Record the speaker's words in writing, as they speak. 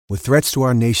With threats to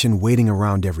our nation waiting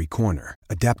around every corner,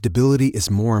 adaptability is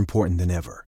more important than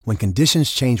ever. When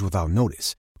conditions change without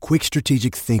notice, quick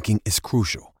strategic thinking is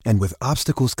crucial. And with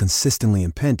obstacles consistently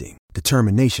impending,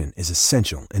 determination is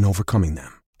essential in overcoming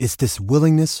them. It's this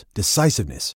willingness,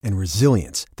 decisiveness, and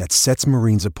resilience that sets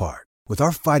Marines apart. With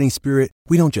our fighting spirit,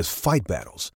 we don't just fight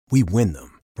battles, we win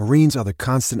them. Marines are the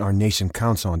constant our nation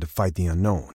counts on to fight the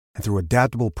unknown. And through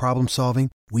adaptable problem solving,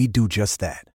 we do just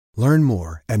that. Learn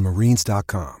more at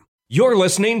marines.com. You're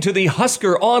listening to the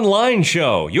Husker Online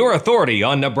Show, your authority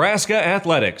on Nebraska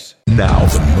athletics. Now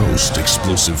the most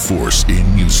explosive force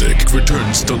in music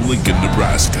returns to Lincoln,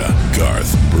 Nebraska.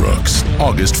 Garth Brooks,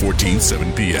 August 14th,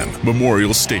 7 p.m.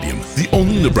 Memorial Stadium, the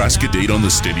only Nebraska date on the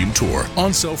stadium tour.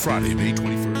 On sale Friday, May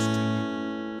 21st.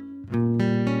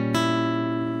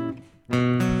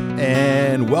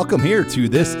 And welcome here to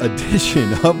this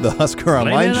edition of the Husker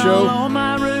Online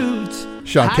Show.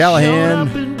 Sean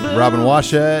Callahan, Robin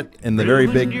Washut, and the very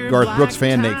big Garth Brooks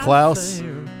fan, Nate Klaus,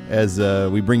 as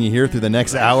we bring you here through the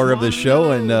next hour of the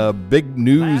show. And big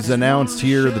news announced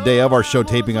here the day of our show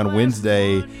taping on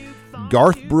Wednesday.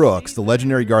 Garth Brooks, the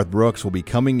legendary Garth Brooks, will be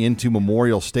coming into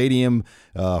Memorial Stadium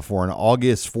for an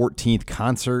August 14th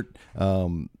concert.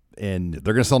 And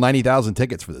they're going to sell 90,000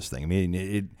 tickets for this thing. I mean,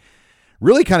 it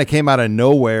really kind of came out of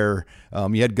nowhere.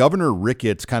 You had Governor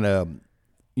Ricketts kind of,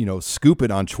 scoop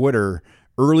it on Twitter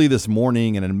early this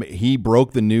morning, and he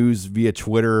broke the news via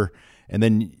Twitter. And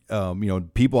then,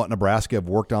 people at Nebraska have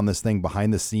worked on this thing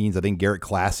behind the scenes. I think Garrett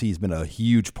Classy has been a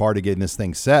huge part of getting this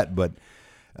thing set. But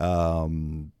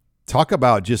talk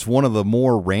about just one of the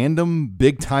more random,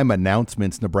 big-time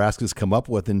announcements Nebraska's come up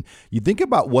with. And you think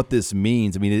about what this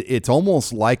means. I mean, it's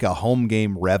almost like a home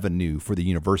game revenue for the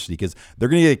university because they're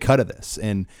going to get a cut of this.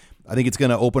 And I think it's going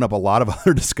to open up a lot of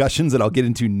other discussions that I'll get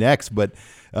into next. But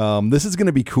this is going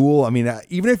to be cool. I mean,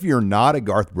 even if you're not a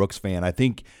Garth Brooks fan, I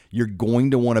think you're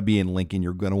going to want to be in Lincoln.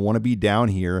 You're going to want to be down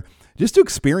here just to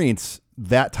experience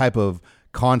that type of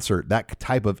concert, that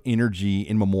type of energy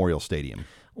in Memorial Stadium.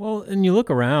 Well, and you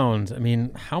look around, I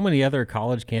mean, how many other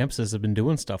college campuses have been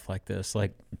doing stuff like this?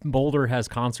 Like Boulder has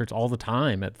concerts all the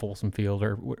time at Folsom Field,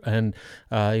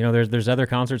 there's other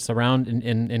concerts around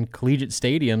in collegiate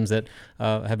stadiums that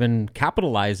have been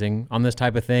capitalizing on this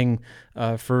type of thing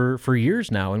for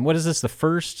years now. And what is this, the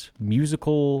first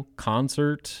musical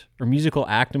concert or musical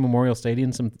act in Memorial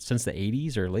Stadium since the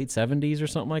 80s or late 70s or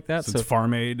something like that? Since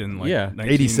Farm Aid and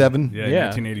 87? Yeah,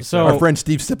 1987. So our friend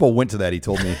Steve Sipple went to that, he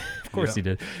told me. Of course he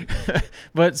did.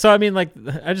 But so, I mean, I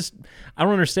don't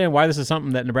understand why this is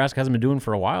something that Nebraska hasn't been doing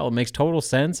for a while. It makes total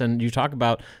sense. And you talk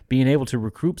about being able to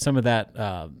recoup some of that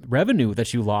revenue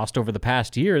that you lost over the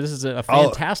past year. This is a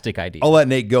fantastic idea. I'll let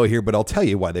Nate go here, but I'll tell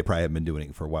you why they probably haven't been doing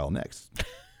it for a while next.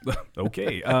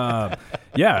 Okay.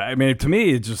 I mean, to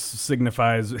me, it just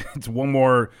signifies it's one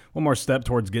more step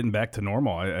towards getting back to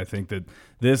normal. I think that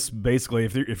this basically,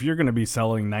 if you're going to be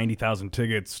selling 90,000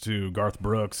 tickets to Garth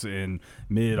Brooks in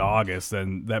mid-August,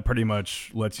 then that pretty much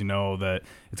lets you know that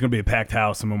it's going to be a packed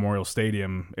house in Memorial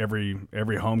Stadium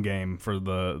every home game for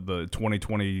the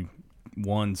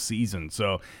 2021 season.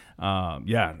 So,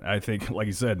 I think, like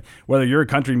you said, whether you're a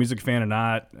country music fan or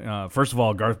not, first of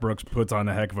all, Garth Brooks puts on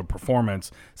a heck of a performance.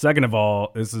 Second of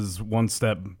all, this is one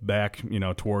step back,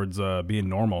 towards being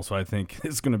normal. So I think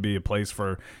it's going to be a place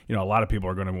for, a lot of people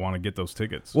are going to want to get those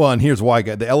tickets. Well, and here's why,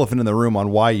 the elephant in the room on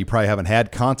why you probably haven't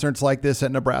had concerts like this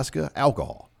at Nebraska: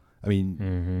 alcohol. I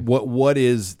mean, what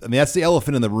is? I mean, that's the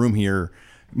elephant in the room here,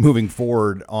 moving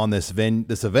forward on this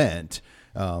event.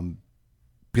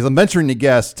 Because I'm venturing to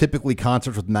guess, typically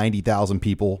concerts with 90,000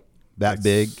 people that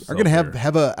big are going to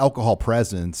have an alcohol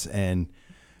presence. And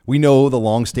we know the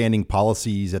longstanding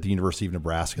policies at the University of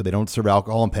Nebraska. They don't serve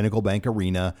alcohol in Pinnacle Bank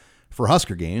Arena for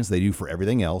Husker games. They do for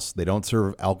everything else. They don't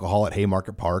serve alcohol at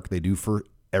Haymarket Park. They do for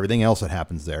everything else that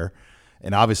happens there.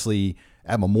 And obviously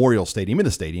at Memorial Stadium, in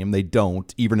the stadium, they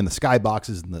don't, even in the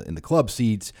skyboxes, in the club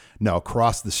seats. Now,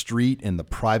 across the street in the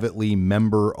privately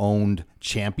member-owned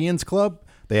Champions Club,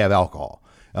 they have alcohol.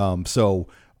 So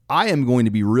I am going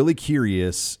to be really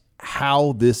curious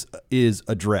how this is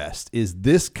addressed. Is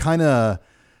this kind of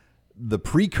the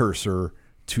precursor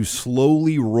to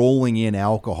slowly rolling in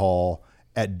alcohol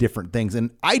at different things?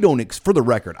 And for the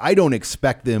record, I don't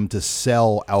expect them to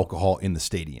sell alcohol in the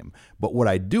stadium. But what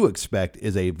I do expect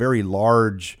is a very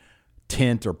large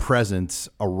tent or presence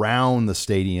around the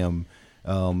stadium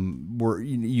where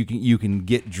you can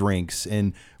get drinks.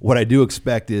 And what I do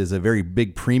expect is a very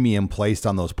big premium placed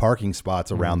on those parking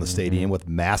spots around the stadium with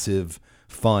massive,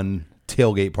 fun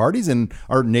tailgate parties. And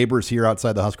our neighbors here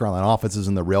outside the Husker Online offices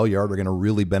in the rail yard are going to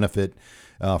really benefit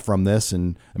from this.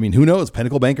 And I mean, who knows?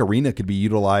 Pinnacle Bank Arena could be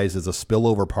utilized as a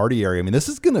spillover party area. I mean, this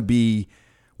is going to be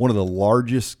one of the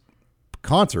largest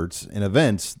concerts and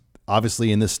events,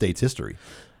 obviously, in this state's history.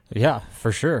 Yeah,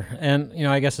 for sure. And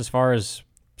I guess as far as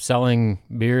selling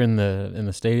beer in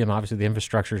the stadium, obviously the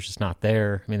infrastructure is just not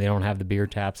there. I mean, they don't have the beer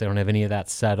taps, they don't have any of that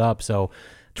set up. So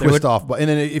twist off, and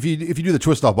then if you do the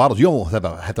twist off bottles, you almost have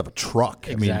to have a truck.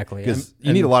 Exactly, because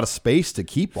you need a lot of space to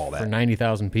keep all that. For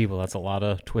 90,000 people, that's a lot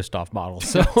of twist off bottles.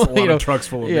 So a lot of trucks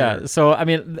full of beer. So I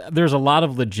mean, there's a lot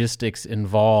of logistics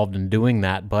involved in doing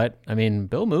that. But I mean,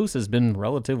 Bill Moose has been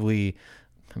relatively,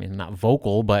 not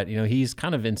vocal, but he's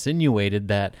kind of insinuated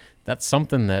that that's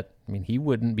something that he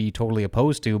wouldn't be totally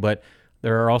opposed to. But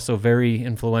there are also very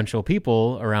influential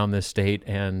people around this state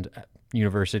and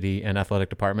university and athletic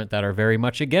department that are very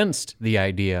much against the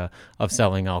idea of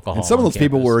selling alcohol. And some of on those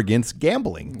people campus. were against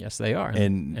gambling. Yes, they are.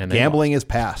 And they gambling is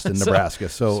passed in Nebraska.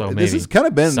 So this maybe. has kind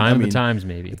of been sign of the times,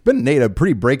 maybe. It's been, Nate, a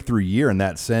pretty breakthrough year in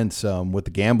that sense with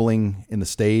the gambling in the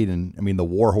state. And the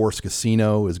Warhorse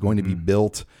Casino is going to be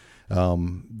built,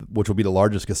 which will be the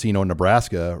largest casino in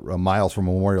Nebraska, miles from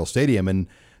Memorial Stadium. And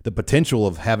the potential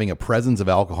of having a presence of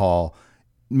alcohol,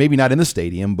 maybe not in the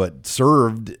stadium, but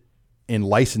served in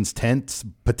licensed tents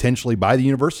potentially by the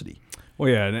university. Well,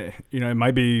 yeah, it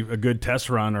might be a good test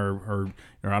run, or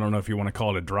I don't know if you want to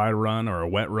call it a dry run or a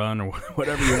wet run or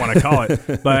whatever you want to call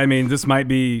it. But this might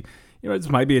be, this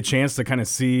might be a chance to kind of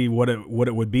see what it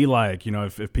would be like.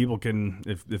 If people can,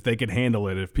 if they could handle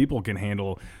it, if people can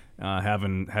handle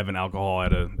having alcohol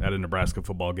at a Nebraska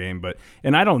football game.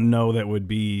 And I don't know that would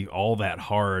be all that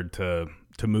hard to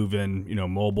move in,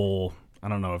 mobile. I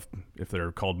don't know if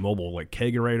they're called mobile, like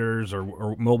kegerators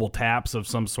or mobile taps of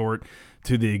some sort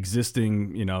to the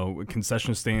existing,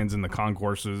 concession stands in the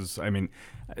concourses.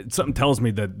 Something tells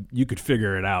me that you could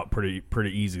figure it out pretty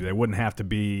easy. They wouldn't have to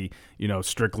be,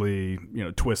 strictly,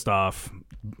 twist off,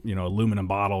 aluminum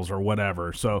bottles or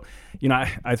whatever. So,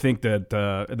 I think that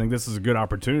I think this is a good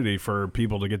opportunity for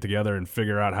people to get together and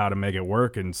figure out how to make it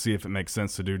work and see if it makes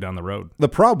sense to do down the road. The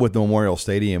problem with the Memorial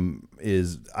Stadium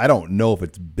is I don't know if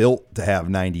it's built to have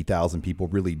 90,000 people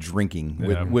really drinking.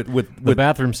 Yeah. With the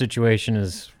bathroom situation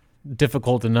is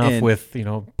difficult enough with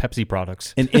Pepsi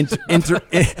products and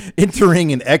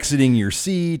entering and exiting your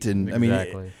seat, and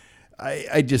exactly.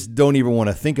 I just don't even want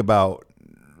to think about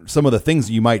some of the things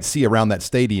you might see around that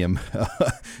stadium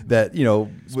that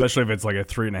especially if it's like a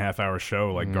 3.5 hour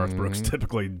show like Garth Brooks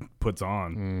typically puts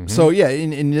on. Mm-hmm. So yeah,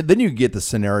 and then you get the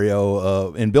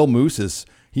scenario and Bill Moose is.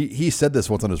 He said this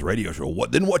once on his radio show.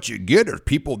 What you get are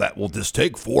people that will just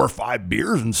take 4 or 5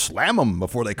 beers and slam them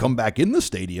before they come back in the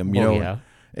stadium. Yeah.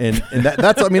 And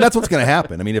that's what's going to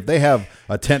happen. If they have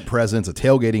a tent presence, a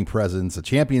tailgating presence, a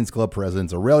Champions Club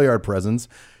presence, a rail yard presence,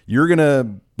 you're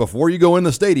gonna before you go in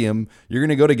the stadium, you're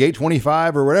gonna go to gate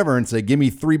 25 or whatever and say, "Give me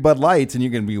 3 Bud Lights," and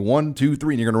you're gonna be 1, 2,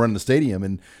 3, and you're gonna run in the stadium.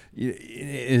 And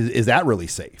is that really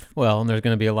safe? Well, and there's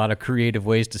going to be a lot of creative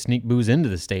ways to sneak booze into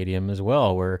the stadium as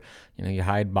well, where you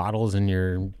hide bottles in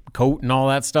your coat and all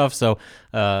that stuff. So,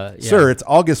 yeah. Sir, it's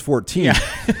August 14th.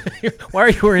 Yeah. Why are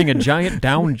you wearing a giant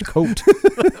down coat?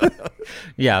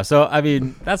 Yeah, so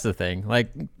that's the thing.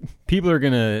 Like, people are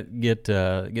gonna get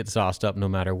sauced up no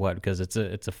matter what because it's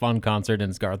a fun concert and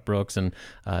it's Garth Brooks and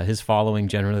his following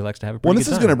generally likes to have a pretty this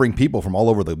good is time. going to bring people from all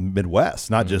over the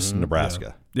Midwest, not just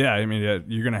Nebraska. Yeah,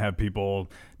 you're going to have people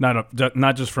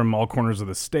not just from all corners of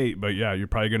the state, but yeah, you're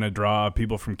probably going to draw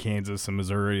people from Kansas and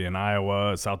Missouri and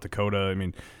Iowa, South Dakota.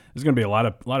 There's going to be a lot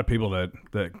of people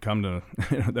that come to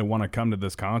that want to come to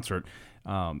this concert.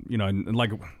 And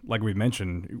like we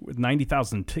mentioned, with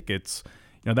 90,000 tickets,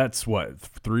 that's what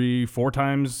 3-4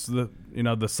 times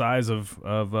the size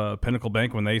of Pinnacle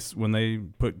Bank when they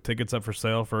put tickets up for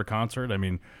sale for a concert.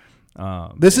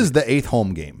 This is the 8th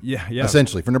home game. Yeah.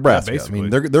 Essentially for Nebraska. Yeah, basically.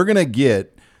 They're going to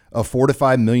get a $4 to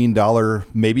 $5 million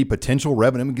maybe potential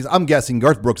revenue because I'm guessing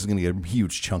Garth Brooks is going to get a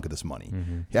huge chunk of this money,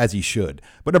 as he should.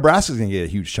 But Nebraska's going to get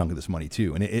a huge chunk of this money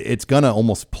too, and it's going to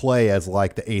almost play as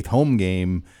like the 8th home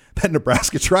game that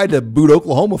Nebraska tried to boot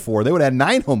Oklahoma for. They would have had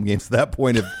 9 home games at that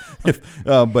point.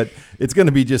 But it's going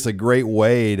to be just a great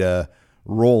way to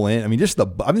roll in. I'm just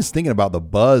thinking about the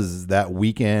buzz that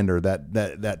weekend or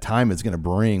that time it's going to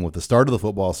bring with the start of the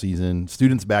football season,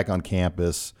 students back on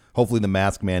campus, hopefully the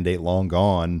mask mandate long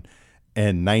gone,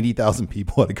 and 90,000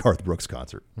 people at a Garth Brooks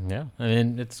concert. Yeah,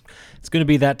 it's going to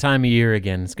be that time of year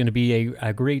again. It's going to be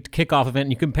a great kickoff event.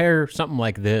 And you compare something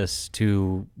like this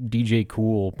to DJ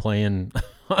Cool playing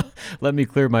 "Let Me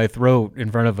Clear My Throat"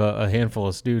 in front of a handful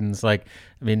of students.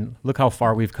 Look how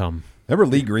far we've come. Remember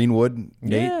Lee Greenwood?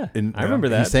 Yeah, Nate? I remember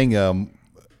that. He sang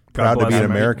 "Proud to Be an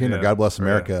American" or "God Bless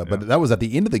America," Yeah. but that was at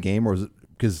the end of the game, or was it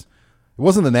because It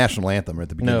wasn't the national anthem at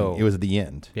the beginning. No. It was at the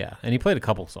end. Yeah, and he played a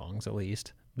couple songs at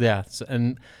least. Yeah,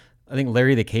 and I think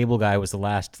Larry the Cable Guy was the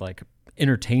last like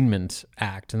entertainment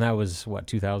act, and that was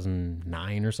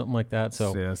 2009 or something like that.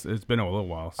 So yes, it's been a little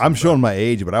while. I'm showing my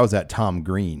age, but I was at Tom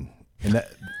Green, and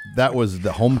that was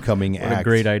the homecoming what act. a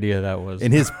great idea that was.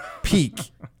 In his peak,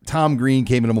 Tom Green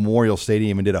came into Memorial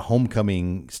Stadium and did a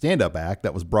homecoming stand-up act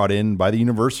that was brought in by the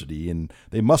university, and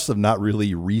they must have not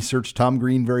really researched Tom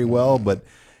Green very well, but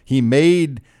he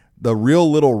made the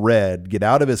real Little Red get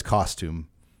out of his costume,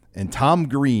 and Tom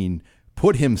Green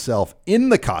put himself in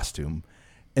the costume,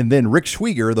 and then Rick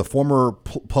Schwieger, the former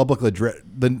public address,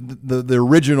 the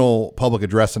original public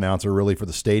address announcer really for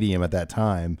the stadium at that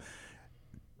time,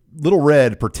 Little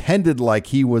Red pretended like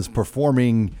he was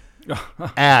performing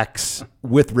acts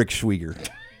with Rick Schwieger.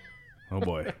 Oh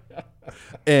boy.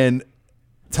 And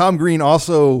Tom Green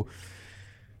also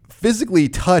physically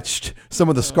touched some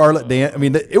of the Scarlet Dance. I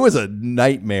mean, it was a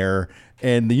nightmare,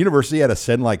 and the university had to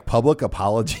send like public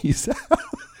apologies out.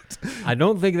 I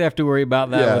don't think they have to worry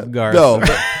about that with Garth. No,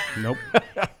 Nope.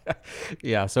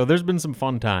 Yeah, so there's been some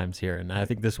fun times here, and I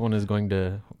think this one is going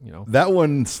to, that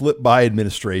one slipped by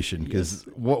administration because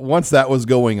once that was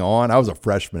going on, I was a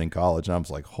freshman in college, and I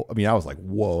was like,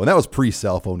 whoa. And that was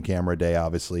pre-cell phone camera day,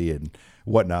 obviously, and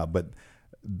whatnot. But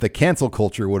the cancel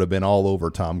culture would have been all over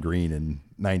Tom Green in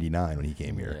 '99 when he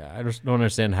came here. Yeah, I just don't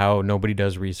understand how nobody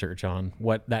does research on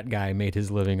what that guy made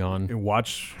his living on. And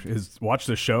watch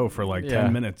the show for like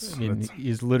 10 minutes. I mean,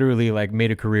 he's literally like made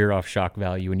a career off shock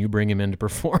value, and you bring him in to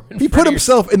perform. He put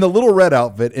himself in the Little Red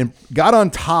outfit and got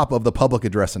on top of the public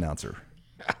address announcer.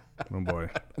 Oh boy.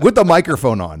 With the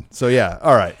microphone on. So yeah,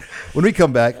 all right. When we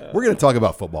come back, we're going to talk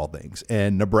about football things.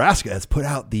 And Nebraska has put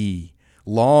out the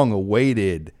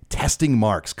long-awaited testing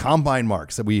marks, combine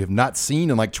marks that we have not seen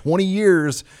in like 20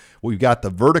 years. We've got the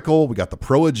vertical, we got the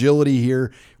pro agility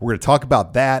here. We're going to talk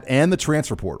about that and the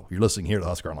transfer portal. You're listening here to the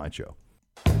Husker Online Show.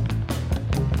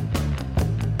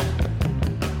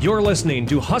 You're listening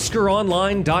to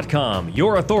HuskerOnline.com,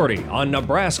 your authority on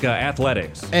Nebraska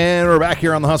athletics. And we're back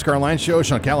here on the Husker Online Show.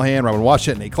 Sean Callahan, Robin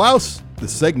Washut, Nate Klaus.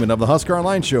 This segment of the Husker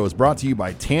Online Show is brought to you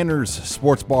by Tanner's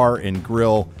Sports Bar and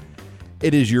Grill.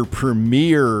 It is your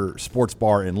premier sports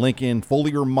bar in Lincoln,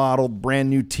 fully remodeled, brand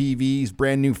new TVs,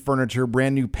 brand new furniture,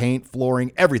 brand new paint,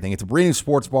 flooring, everything. It's a brand new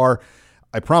sports bar.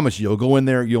 I promise you'll go in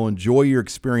there, you'll enjoy your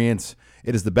experience.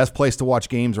 It is the best place to watch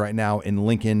games right now in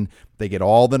Lincoln. They get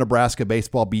all the Nebraska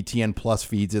baseball BTN Plus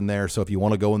feeds in there. So if you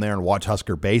want to go in there and watch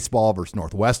Husker baseball versus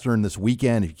Northwestern this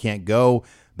weekend, if you can't go,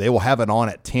 they will have it on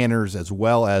at Tanner's, as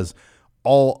well as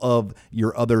all of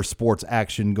your other sports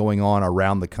action going on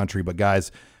around the country. But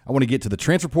guys, I want to get to the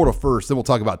transfer portal first, then we'll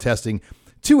talk about testing.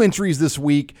 2 entries this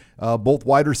week, both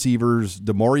wide receivers,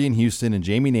 Demarion Houston and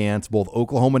Jamie Nance, both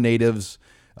Oklahoma natives,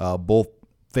 both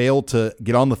failed to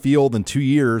get on the field in 2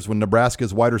 years when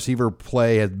Nebraska's wide receiver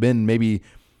play has been maybe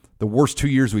the worst 2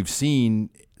 years we've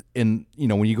seen in,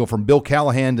 when you go from Bill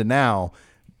Callahan to now,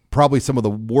 probably some of the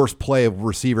worst play of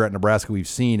receiver at Nebraska we've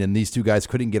seen, and these two guys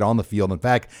couldn't get on the field. In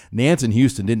fact, Nance and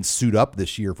Houston didn't suit up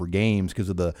this year for games because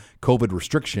of the COVID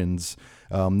restrictions.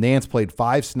 Nance played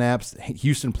 5 snaps.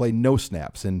 Houston played no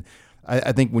snaps. And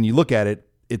I think when you look at it,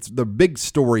 it's the big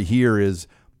story here is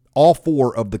all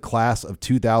 4 of the class of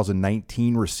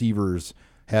 2019 receivers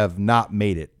have not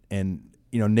made it. And,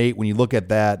 Nate, when you look at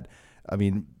that, I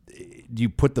mean, do you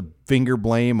put the finger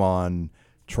blame on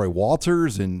Troy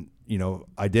Walters and,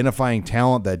 identifying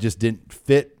talent that just didn't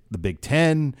fit the Big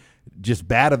Ten, just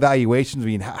bad evaluations? I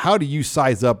mean, how do you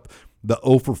size up the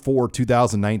 0-for-4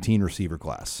 2019 receiver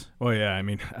class? Well, yeah, I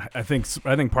mean, I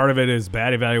think part of it is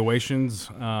bad evaluations.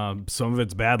 Some of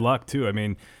it's bad luck too. I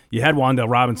mean, you had Wan'Dale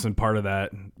Robinson part of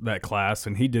that class,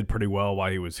 and he did pretty well while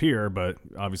he was here, but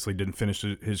obviously didn't finish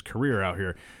his career out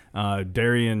here.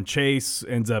 Darian Chase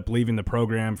ends up leaving the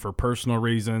program for personal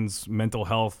reasons, mental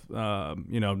health,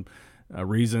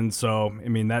 reasons. So, I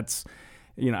mean, that's,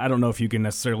 I don't know if you can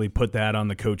necessarily put that on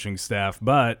the coaching staff,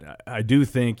 but I do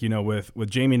think, with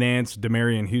Jamie Nance,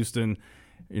 Demarion Houston,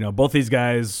 both these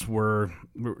guys were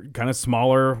kind of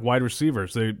smaller wide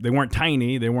receivers. They weren't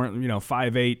tiny. They weren't,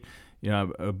 5'8",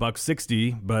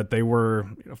 $160, but they were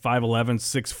 5'11",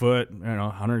 6 foot,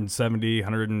 170,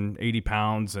 180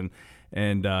 pounds.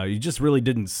 And you just really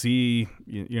didn't see,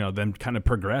 them kind of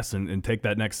progress and take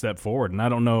that next step forward. And I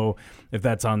don't know if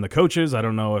that's on the coaches. I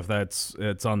don't know if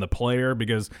it's on the player,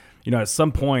 because, at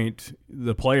some point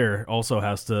the player also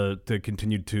has to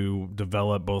continue to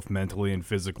develop both mentally and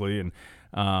physically. And,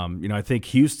 I think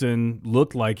Houston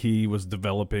looked like he was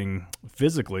developing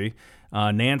physically.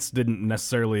 Nance didn't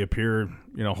necessarily appear,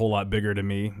 a whole lot bigger to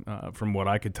me from what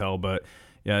I could tell, but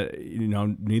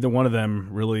neither one of them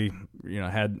really,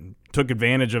 took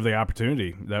advantage of the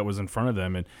opportunity that was in front of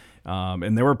them.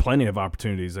 And there were plenty of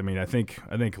opportunities. I mean, I think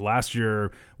last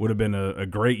year would have been a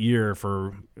great year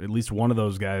for at least one of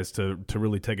those guys to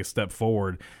really take a step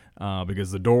forward,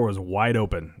 because the door was wide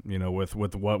open,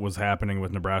 with what was happening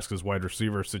with Nebraska's wide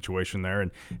receiver situation there,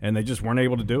 and they just weren't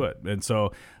able to do it. And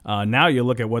so now you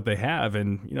look at what they have,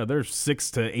 and they're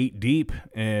 6 to 8 deep,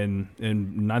 and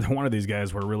neither one of these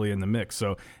guys were really in the mix.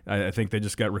 So I think they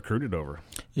just got recruited over.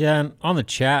 Yeah, and on the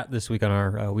chat this week on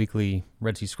our weekly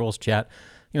Red Sea Scrolls chat,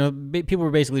 people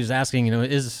were basically just asking,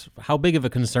 how big of a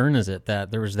concern is it that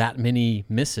there was that many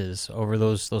misses over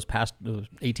those past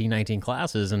 18, 19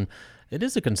 classes? And it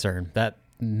is a concern that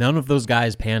none of those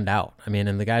guys panned out. I mean,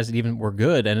 and the guys that even were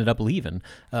good ended up leaving.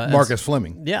 Marcus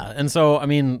Fleming. Yeah, and so, I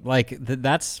mean,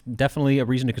 that's definitely a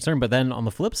reason to concern. But then on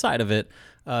the flip side of it,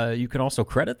 you can also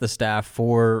credit the staff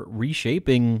for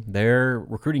reshaping their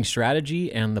recruiting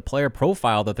strategy and the player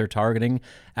profile that they're targeting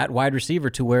at wide receiver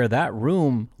to where that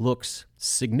room looks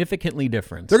significantly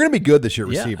different. They're going to be good this year,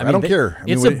 receiver. I don't care.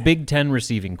 It's a Big Ten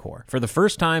receiving core. For the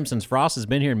first time since Frost has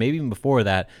been here, and maybe even before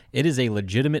that, it is a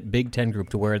legitimate Big Ten group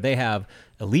to where they have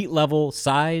elite level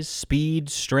size, speed,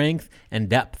 strength, and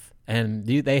depth. And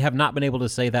they have not been able to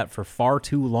say that for far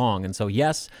too long. And so,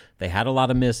 yes, they had a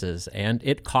lot of misses, and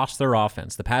it cost their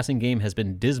offense. The passing game has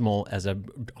been dismal as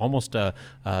almost a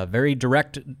very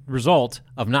direct result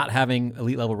of not having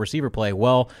elite-level receiver play.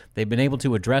 Well, they've been able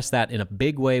to address that in a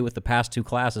big way with the past two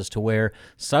classes to where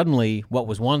suddenly what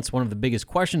was once one of the biggest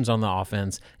questions on the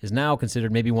offense is now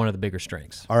considered maybe one of the bigger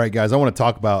strengths. All right, guys, I want to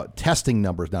talk about testing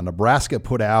numbers. Now, Nebraska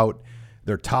put out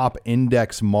their top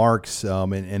index marks,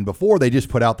 and before they just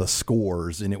put out the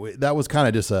scores, and that was kind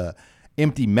of just a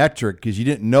empty metric because you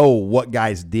didn't know what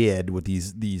guys did with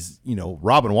these.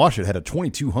 Robin Washut had a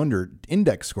 2,200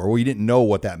 index score. Well, you didn't know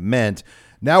what that meant.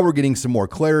 Now we're getting some more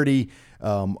clarity.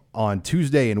 On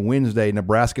Tuesday and Wednesday,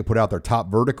 Nebraska put out their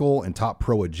top vertical and top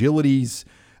pro agilities.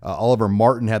 Oliver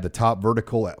Martin had the top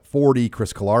vertical at 40,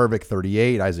 Chris Kolarevic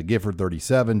 38, Isaac Gifford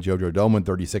 37, JoJo Domann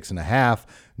 36.5,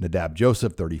 Nadab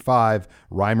Joseph 35,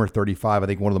 Reimer 35. I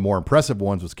think one of the more impressive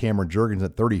ones was Cameron Jurgens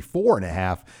at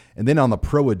 34.5. And then on the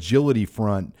pro agility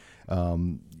front,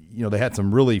 they had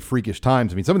some really freakish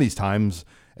times. I mean, some of these times,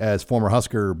 as former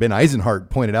Husker Ben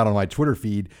Eisenhart pointed out on my Twitter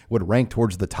feed, would rank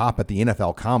towards the top at the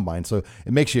NFL Combine. So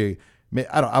it makes you,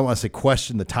 I want to say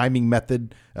question the timing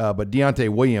method, but Deontay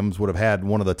Williams would have had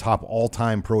one of the top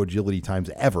all-time pro agility times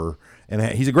ever, and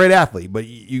he's a great athlete. But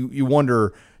you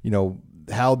wonder,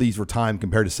 how these were timed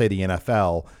compared to say the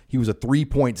NFL. He was a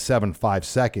 3.75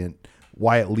 second.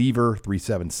 Wyatt Lever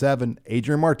 3.77,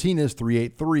 Adrian Martinez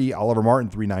 3.83, Oliver Martin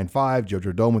 3.95,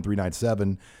 JoJo Domann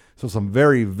 3.97. So some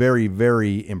very, very,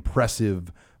 very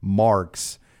impressive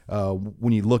marks.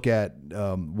 When you look at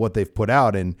what they've put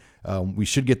out, and we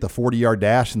should get the 40-yard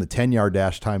dash and the 10-yard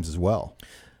dash times as well.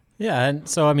 Yeah, and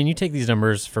so, I mean, you take these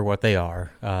numbers for what they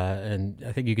are, and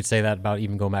I think you could say that about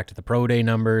even going back to the pro day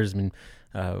numbers. I mean,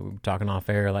 talking off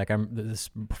air,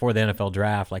 before the NFL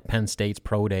draft, like Penn State's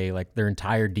pro day, like their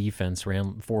entire defense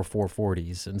ran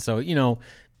 4.40s, and so,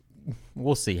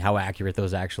 we'll see how accurate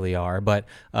those actually are, but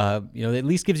it at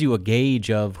least gives you a gauge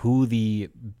of who the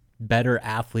better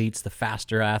athletes, the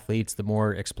faster athletes, the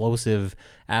more explosive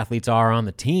athletes are on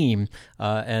the team.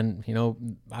 And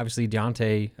obviously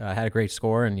Deontay had a great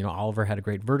score, and, Oliver had a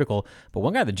great vertical. But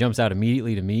one guy that jumps out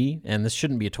immediately to me, and this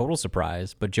shouldn't be a total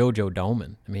surprise, but JoJo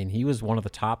Domann. I mean, he was one of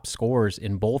the top scorers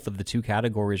in both of the two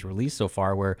categories released so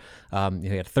far, where he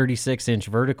had 36-inch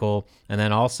vertical and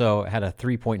then also had a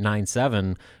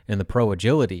 3.97 in the pro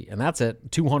agility. And that's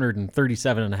at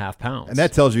 237.5 pounds. And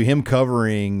that tells you him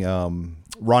covering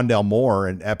Rondell Moore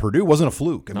at Purdue wasn't a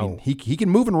fluke. I mean, he can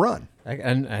move and run.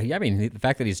 And the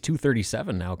fact that he's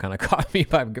 237 now kind of caught me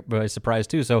by surprise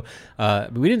too. So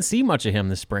we didn't see much of him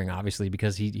this spring, obviously,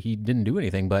 because he didn't do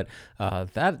anything. But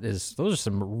those are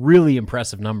some really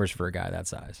impressive numbers for a guy that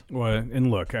size. Well, and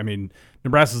look, I mean,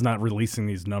 Nebraska's not releasing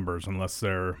these numbers unless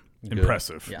they're good.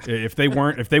 Impressive. Yeah. If they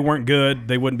weren't good,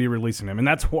 they wouldn't be releasing them. And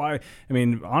that's why, I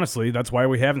mean, honestly, that's why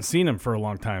we haven't seen them for a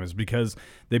long time, is because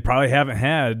they probably haven't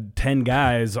had 10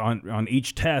 guys on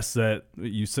each test that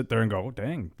you sit there and go, oh,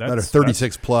 dang, that are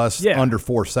 36 plus, under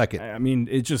 4 seconds. I mean,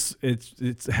 it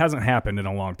hasn't happened in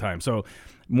a long time. So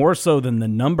more so than the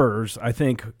numbers, I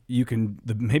think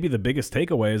maybe the biggest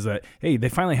takeaway is that, hey, they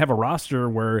finally have a roster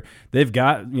where they've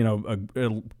got,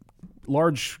 a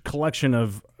large collection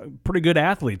of pretty good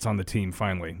athletes on the team.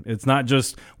 Finally, it's not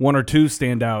just one or two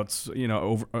standouts,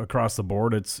 over across the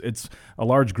board. It's a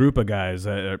large group of guys,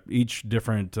 each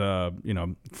different,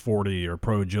 40 or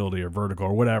pro agility or vertical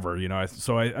or whatever.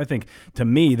 So I think, to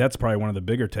me, that's probably one of the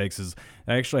bigger takes is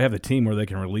I actually have a team where they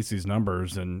can release these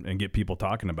numbers and get people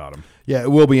talking about them. Yeah,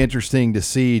 it will be interesting to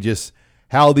see just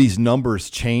how these numbers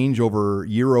change over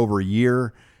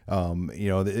year,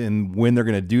 and when they're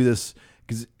going to do this.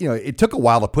 Because, it took a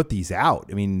while to put these out.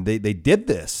 I mean, they did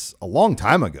this a long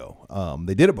time ago.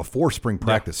 They did it before spring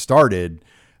practice started.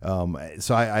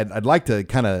 So I'd like to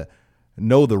kind of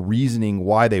know the reasoning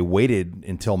why they waited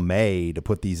until May to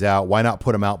put these out. Why not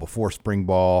put them out before spring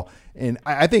ball? And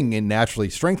I think naturally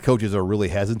strength coaches are really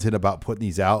hesitant about putting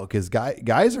these out because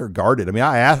guys are guarded. I mean,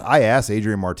 I asked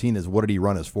Adrian Martinez, what did he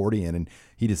run his 40 in? And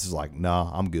he just is like, nah,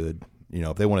 I'm good.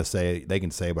 If they want to say, they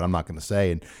can say, but I'm not going to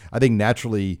say. And I think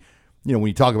naturally, when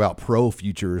you talk about pro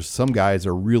futures, some guys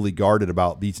are really guarded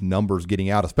about these numbers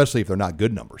getting out, especially if they're not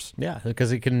good numbers. Yeah,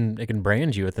 because it can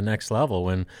brand you at the next level.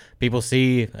 When people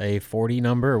see a 40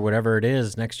 number or whatever it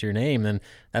is next to your name, then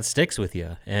that sticks with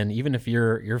you. And even if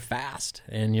you're fast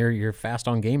and you're fast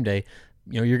on game day,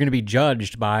 you're going to be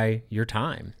judged by your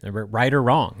time, right or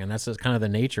wrong. And that's just kind of the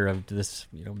nature of this,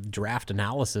 draft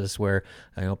analysis where,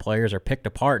 players are picked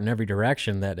apart in every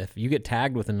direction, that if you get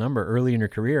tagged with a number early in your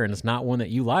career and it's not one that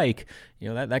you like,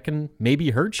 that can maybe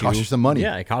hurt you. Cost you some money.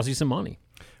 Yeah, it costs you some money.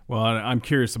 Well, I'm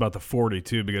curious about the 40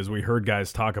 too, because we heard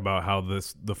guys talk about how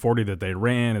the 40 that they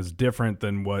ran is different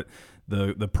than what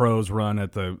the pros run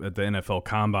at the NFL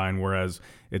Combine, whereas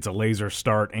it's a laser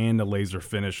start and a laser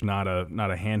finish, not a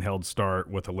handheld start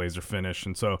with a laser finish.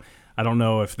 And so I don't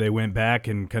know if they went back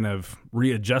and kind of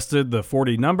readjusted the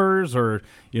 40 numbers, or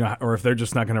or if they're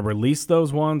just not going to release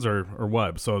those ones, or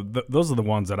what. So those are the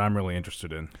ones that I'm really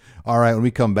interested in. All right, when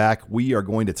we come back, we are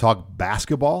going to talk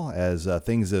basketball as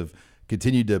things have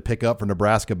continued to pick up for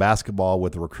Nebraska basketball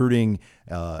with the recruiting,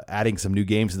 adding some new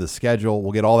games to the schedule.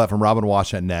 We'll get all that from Robin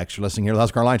Washut next. You're listening here to the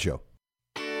Husker Online Show.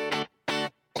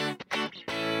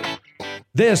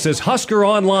 This is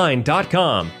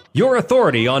HuskerOnline.com, your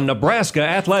authority on Nebraska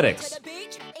athletics.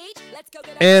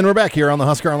 And we're back here on the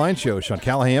Husker Online Show. Sean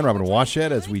Callahan, Robin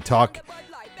Washut, as we talk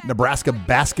Nebraska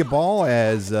basketball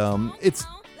as it's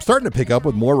starting to pick up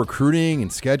with more recruiting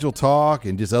and schedule talk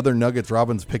and just other nuggets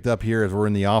Robin's picked up here as we're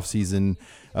in the offseason.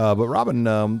 But Robin,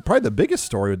 probably the biggest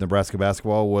story with Nebraska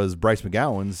basketball was Bryce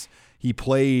McGowens. He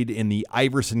played in the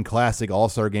Iverson Classic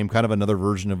All-Star Game, kind of another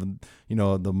version of,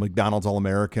 the McDonald's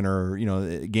All-American or,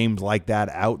 games like that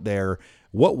out there.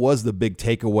 What was the big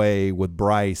takeaway with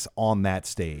Bryce on that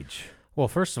stage? Well,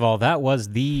 first of all, that was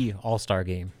the All-Star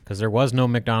Game because there was no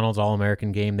McDonald's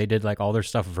All-American game. They did all their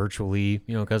stuff virtually,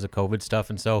 because of COVID stuff.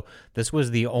 And so this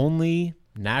was the only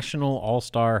national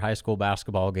All-Star high school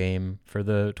basketball game for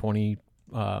the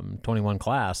 2021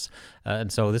 class.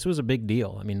 And so this was a big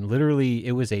deal. I mean, literally,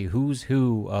 it was a who's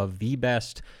who of the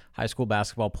best high school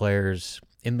basketball players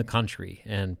in the country,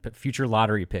 and future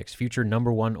lottery picks, future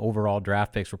number one overall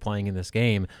draft picks were playing in this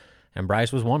game. And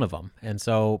Bryce was one of them. And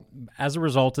so as a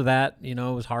result of that, it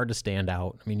was hard to stand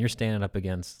out. I mean, you're standing up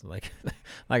against, like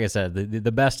I said,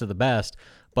 the best of the best.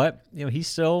 But, he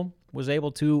still was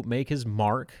able to make his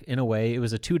mark in a way. It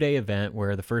was a 2-day event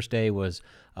where the first day was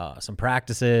some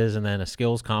practices and then a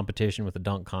skills competition with a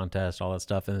dunk contest, all that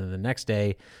stuff. And then the next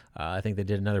day, I think they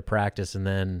did another practice, and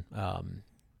then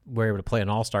were able to play an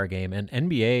all-star game. And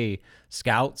NBA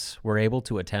scouts were able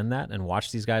to attend that and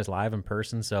watch these guys live in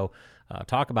person. So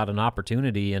talk about an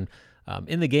opportunity. And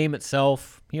in the game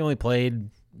itself, he only played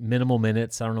minimal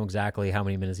minutes. I don't know exactly how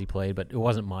many minutes he played, but it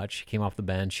wasn't much. He came off the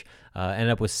bench, ended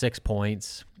up with 6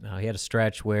 points. He had a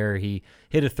stretch where he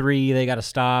hit a three. They got to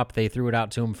stop. They threw it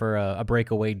out to him for a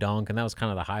breakaway dunk, and that was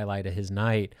kind of the highlight of his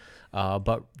night.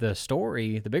 But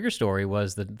the bigger story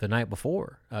was the night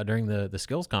before during the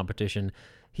skills competition.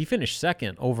 He finished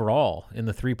second overall in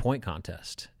the 3-point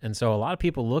contest. And so a lot of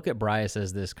people look at Bryce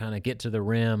as this kind of get to the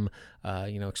rim,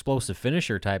 explosive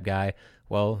finisher type guy.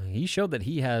 Well, he showed that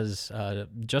he has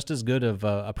just as good of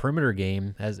a perimeter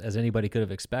game as anybody could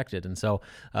have expected. And so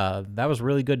that was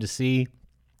really good to see.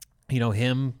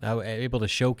 Him able to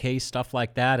showcase stuff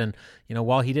like that. And,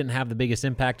 while he didn't have the biggest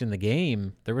impact in the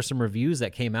game, there were some reviews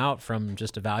that came out from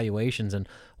just evaluations. And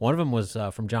one of them was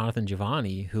from Jonathan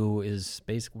Giovanni, who is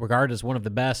basically regarded as one of the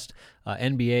best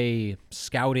NBA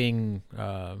scouting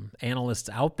analysts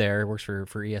out there, works for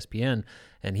ESPN.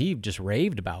 and he just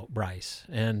raved about Bryce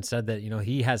and said that,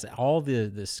 he has all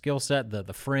the skill set,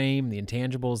 the frame, the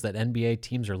intangibles that NBA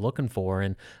teams are looking for,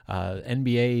 and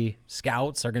NBA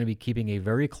scouts are going to be keeping a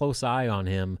very close eye on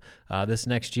him this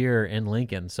next year in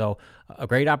Lincoln. So a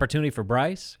great opportunity for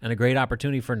Bryce and a great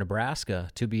opportunity for Nebraska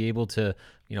to be able to,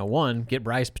 one, get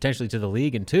Bryce potentially to the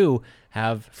league, and two,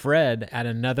 have Fred at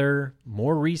another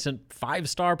more recent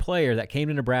 5-star player that came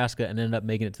to Nebraska and ended up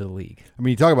making it to the league. I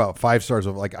mean, you talk about 5 stars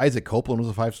of like Isaac Copeland was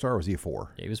a 5-star, or was he a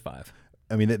 4? Yeah, he was 5.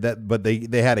 I mean, but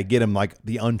they had to get him like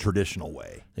the untraditional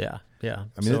way. Yeah.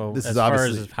 I mean, so this as is far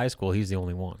obviously as high school, he's the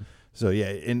only one. So yeah,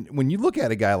 and when you look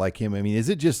at a guy like him, I mean, is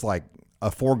it just like a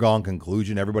foregone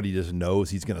conclusion? Everybody just knows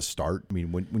he's going to start. I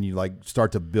mean, when you like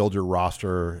start to build your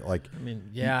roster, like, I mean,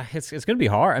 yeah, it's going to be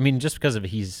hard. I mean, just because of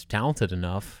he's talented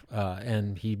enough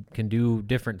and he can do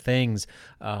different things.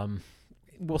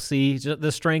 We'll see.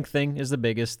 The strength thing is the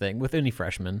biggest thing with any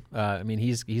freshman. I mean,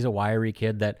 he's a wiry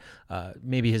kid that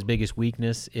maybe his biggest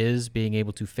weakness is being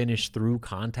able to finish through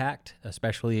contact,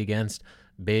 especially against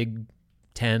Big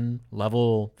 10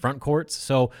 level front courts.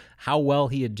 So how well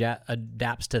he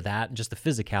adapts to that and just the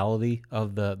physicality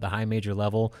of the high major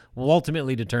level will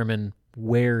ultimately determine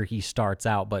where he starts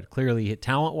out. But clearly,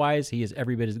 talent-wise, he is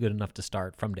every bit as good enough to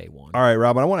start from day one. All right,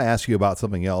 Robin, I want to ask you about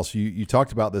something else. You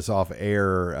talked about this off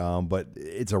air, but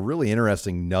it's a really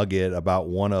interesting nugget about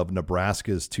one of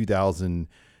Nebraska's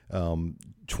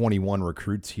 2021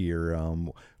 recruits here,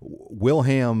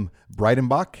 Wilhelm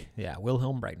Breitenbach. Yeah,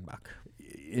 Wilhelm Breitenbach.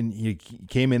 And he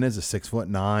came in as a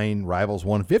 6'9", Rivals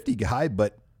 150 guy,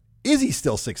 but is he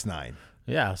still 6'9"?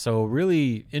 Yeah, so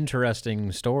really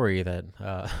interesting story that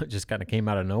just kind of came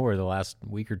out of nowhere the last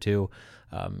week or two.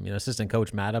 Assistant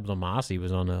coach Matt Abdelmassi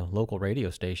was on a local radio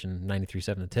station,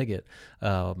 93.7 The Ticket.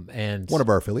 And one of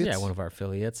our affiliates. Yeah, one of our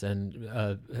affiliates.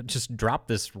 And just dropped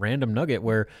this random nugget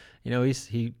where,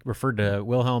 he referred to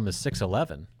Wilhelm as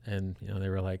 6'11". And, they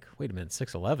were like, wait a minute,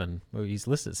 6'11"? Well, he's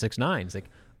listed 6'9". It's like,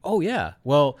 oh, yeah.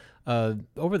 Well,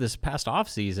 over this past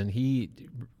offseason, he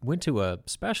went to a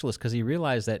specialist because he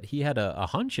realized that he had a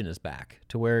hunch in his back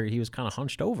to where he was kind of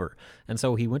hunched over. And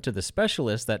so he went to the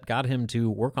specialist that got him to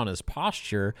work on his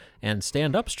posture and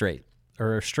stand up straight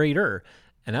or straighter.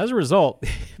 And as a result,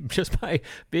 just by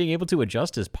being able to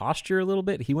adjust his posture a little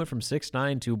bit, he went from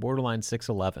 6'9" to borderline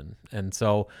 6'11". And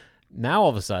so now all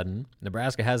of a sudden,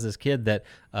 Nebraska has this kid that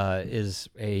is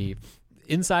a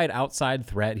inside-outside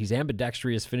threat. He's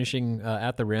ambidextrous, finishing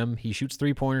at the rim. He shoots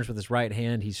 3-pointers with his right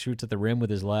hand. He shoots at the rim with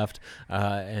his left,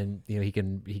 and he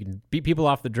can beat people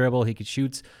off the dribble. He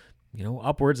shoots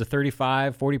upwards of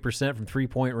 35, 40% from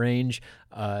 3-point range.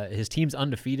 His team's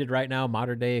undefeated right now,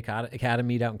 Modern Day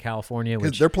Academy out in California.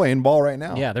 Because they're playing ball right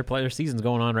now. Yeah, their season's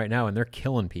going on right now, and they're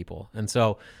killing people. And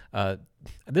so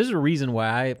there's a reason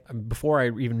why before I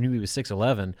even knew he was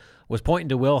 6'11", was pointing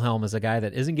to Wilhelm as a guy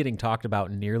that isn't getting talked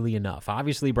about nearly enough.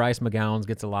 Obviously, Bryce McGowens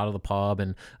gets a lot of the pub,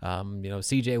 and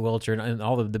C.J. Wilcher and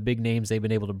all the big names they've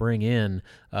been able to bring in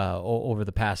over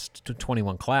the past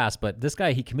 21 class. But this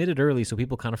guy, he committed early, so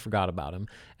people kind of forgot about him.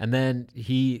 And then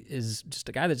he is just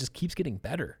a guy that just keeps getting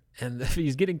better. And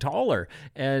he's getting taller.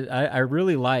 And I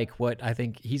really like what I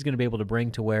think he's going to be able to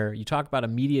bring to where you talk about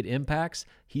immediate impacts.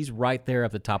 He's right there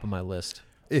at the top of my list.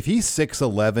 If he's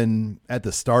 6'11" at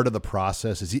the start of the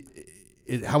process,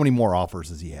 how many more offers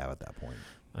does he have at that point?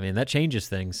 I mean, that changes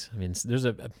things. I mean, there's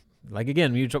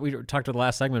again, we talked to the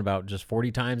last segment about just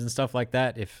 40 times and stuff like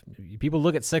that. If people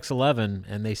look at 6'11"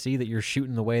 and they see that you're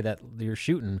shooting the way that you're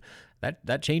shooting,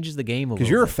 that changes the game a little bit. Because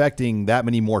you're affecting that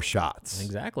many more shots.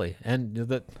 Exactly. And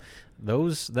that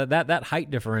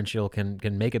height differential can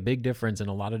make a big difference in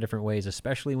a lot of different ways,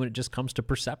 especially when it just comes to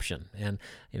perception. And,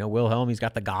 Wilhelm, he's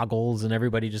got the goggles and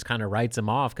everybody just kind of writes him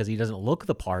off because he doesn't look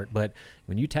the part. But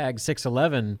when you tag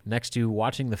 6'11" next to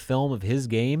watching the film of his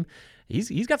game,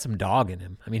 he's got some dog in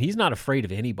him. I mean, he's not afraid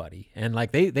of anybody. And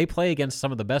like they play against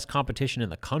some of the best competition in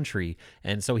the country.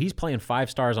 And so he's playing 5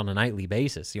 stars on a nightly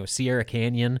basis. Sierra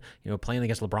Canyon, playing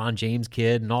against LeBron James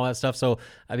kid and all that stuff. So,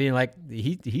 I mean, like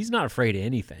he's not afraid of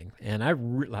anything. And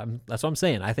that's what I'm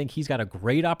saying. I think he's got a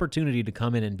great opportunity to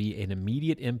come in and be an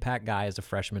immediate impact guy as a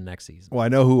freshman next season. Well, I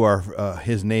know who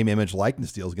his name, image,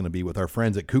 likeness deal is going to be with our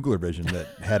friends at Kugler Vision that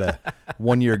had a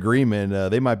 1-year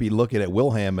agreement. They might be looking at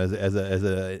Wilhelm as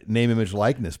a name, image,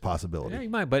 likeness possibility. Yeah, he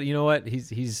might, but you know what?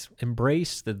 He's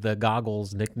embraced the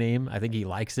goggles nickname. I think he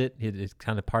likes it. It's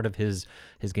kind of part of his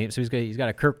game. So he's got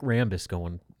a Kirk Rambis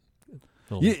going.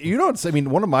 You know, I mean,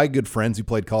 one of my good friends who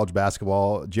played college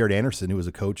basketball, Jared Anderson, who was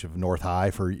a coach of North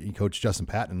High he coached Justin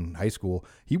Patton in high school.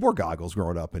 He wore goggles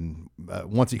growing up, and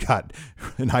once he got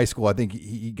in high school, I think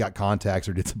he got contacts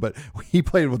or did some, but he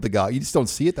played with the goggles. You just don't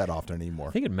see it that often anymore.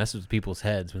 I think it messes with people's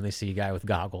heads when they see a guy with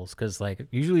goggles, because like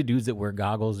usually dudes that wear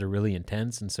goggles are really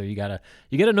intense, and so you gotta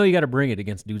know you gotta bring it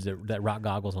against dudes that rock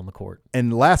goggles on the court.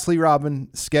 And lastly, Robin,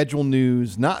 schedule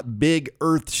news, not big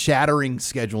earth-shattering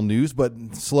schedule news, but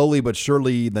slowly but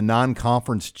surely the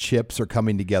non-conference chips are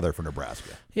coming together for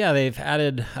Nebraska. Yeah, they've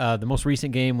added the most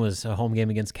recent game was a home game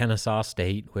against Kennesaw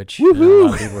State, which a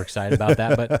lot of people were excited about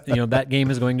that. But that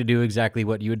game is going to do exactly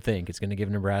what you would think. It's going to give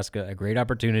Nebraska a great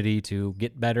opportunity to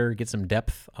get better, get some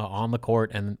depth on the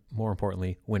court, and more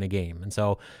importantly, win a game. And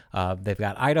so they've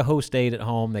got Idaho State at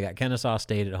home, they got Kennesaw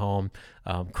State at home,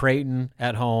 Creighton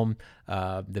at home,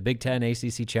 the Big Ten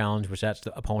ACC Challenge, which that's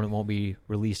the opponent won't be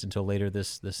released until later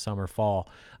this summer, fall,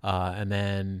 and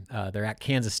then they're at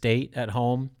Kansas State at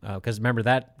home, because remember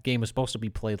that game was supposed to be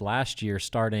played last year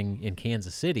starting in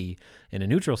Kansas City in a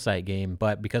neutral site game,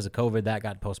 but because of COVID that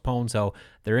got postponed. So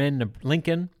they're in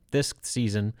Lincoln this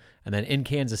season, and then in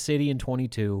Kansas City in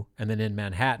 22, and then in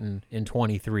Manhattan in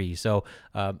 23. So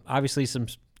obviously some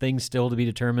things still to be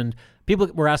determined. People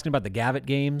were asking about the Gavitt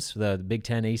games, the Big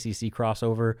Ten ACC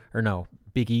crossover, or no,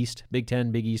 Big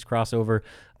Ten Big East crossover.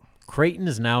 Creighton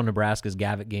is now Nebraska's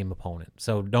Gavitt game opponent.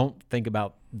 So don't think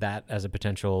about that as a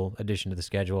potential addition to the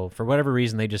schedule. For whatever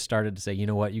reason, they just started to say, you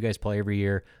know what, you guys play every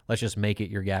year. Let's just make it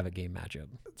your Gavitt game matchup.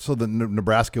 So the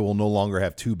Nebraska will no longer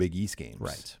have two Big East games.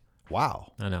 Right.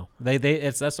 Wow. I know.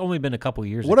 That's only been a couple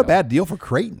years What ago. a bad deal for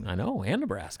Creighton. I know, and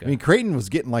Nebraska. I mean, Creighton was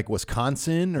getting like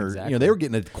Wisconsin or, Exactly. they were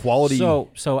getting a quality. So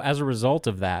as a result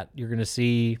of that, you're going to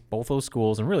see both those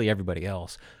schools and really everybody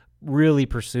else really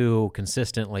pursue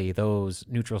consistently those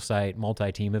neutral site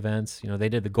multi-team events. They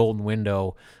did the Golden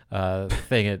Window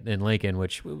thing in Lincoln,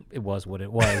 which it was what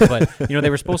it was. But, they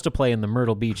were supposed to play in the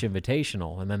Myrtle Beach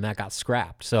Invitational, and then that got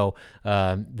scrapped. So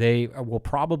they will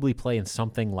probably play in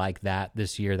something like that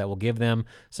this year that will give them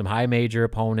some high major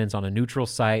opponents on a neutral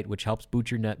site, which helps boost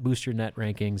your net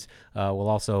rankings, while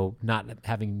also not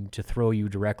having to throw you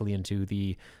directly into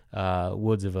the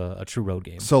woods of a true road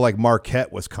game. So like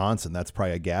Marquette, Wisconsin, that's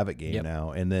probably a Gavitt game Yep.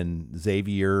 now. And then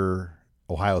Xavier,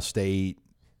 Ohio State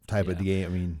type of game. I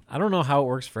mean, I don't know how it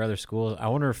works for other schools. I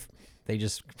wonder if they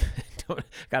just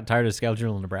got tired of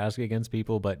scheduling Nebraska against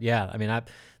people. But yeah, I mean,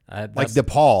 like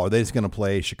DePaul, are they just going to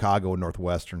play Chicago and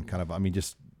Northwestern kind of,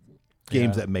 just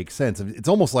games that make sense. It's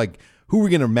almost like, who are we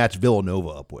going to match Villanova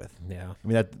up with? Yeah. I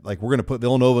mean, we're going to put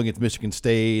Villanova against Michigan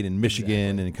State and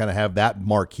Michigan and kind of have that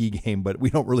marquee game, but we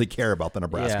don't really care about the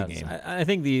Nebraska game. I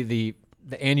think the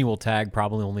annual tag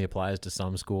probably only applies to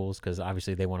some schools because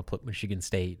obviously they want to put Michigan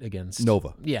State against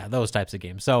Nova. Yeah, those types of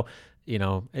games. So,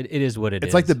 it is what it is.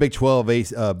 It's like the Big 12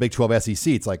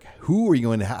 SEC. It's like, who are you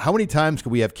going to how many times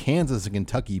could we have Kansas and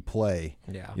Kentucky play?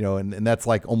 Yeah. And that's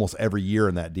like almost every year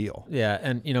in that deal. Yeah,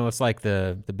 and it's like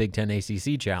the Big Ten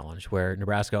ACC Challenge where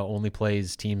Nebraska only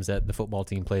plays teams that the football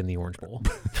team played in the Orange Bowl.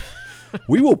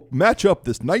 We will match up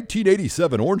this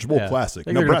 1987 Orange Bowl Classic.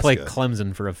 They're going to play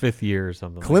Clemson for a fifth year or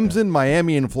something. Clemson,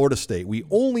 Miami, and Florida State. We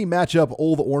only match up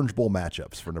all the Orange Bowl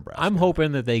matchups for Nebraska. I'm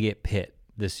hoping that they get Pitt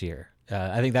this year.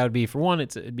 I think that would be, for one,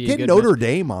 it'd be get a good Notre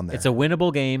Dame on there. It's a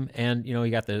winnable game, and you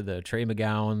got the Trey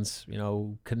McGowan's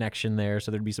connection there,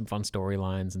 so there'd be some fun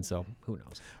storylines, and so who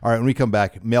knows. All right, when we come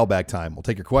back, mailbag time. We'll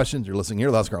take your questions. You're listening here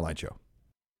to the Husker Online Show.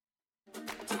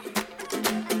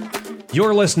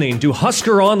 You're listening to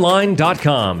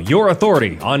HuskerOnline.com, your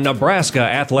authority on Nebraska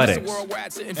athletics.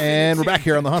 And we're back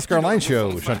here on the Husker Online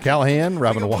Show. Sean Callahan,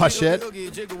 Robin Washett,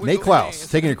 Nate Klaus,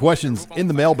 taking your questions in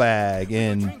the mailbag.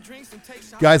 And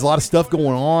guys, a lot of stuff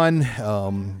going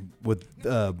on with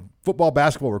football,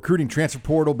 basketball, recruiting, transfer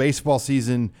portal, baseball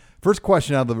season. First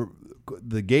question out of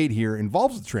the gate here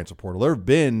involves the transfer portal. There have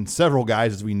been several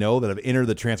guys, as we know, that have entered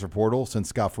the transfer portal since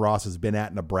Scott Frost has been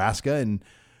at Nebraska. And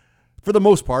for the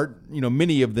most part,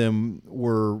 many of them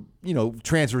were,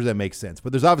 transfers that make sense.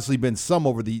 But there's obviously been some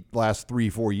over the last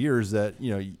 3-4 years that,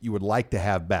 you would like to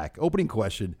have back. Opening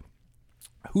question,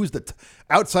 who's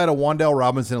outside of Wan'Dale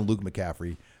Robinson and Luke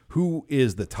McCaffrey, who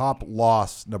is the top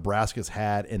loss Nebraska's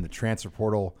had in the transfer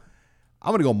portal?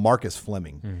 I'm going to go Marcus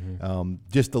Fleming. Mm-hmm.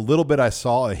 Just a little bit I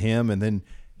saw of him, and then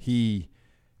he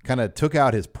kind of took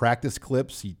out his practice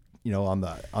clips. He on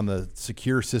the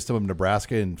secure system of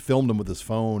Nebraska and filmed him with his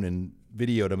phone and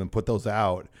videoed him and put those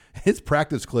out. His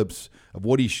practice clips of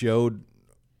what he showed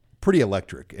pretty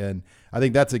electric. And I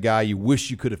think that's a guy you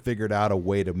wish you could have figured out a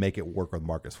way to make it work with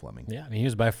Marcus Fleming. Yeah, I mean, he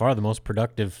was by far the most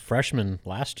productive freshman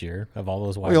last year of all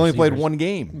those wide He only receivers. played one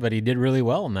game. But he did really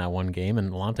well in that one game,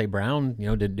 and Alante Brown,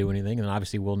 didn't do anything, and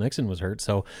obviously Will Nixon was hurt.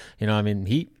 So, I mean,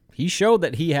 he showed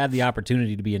that he had the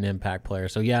opportunity to be an impact player.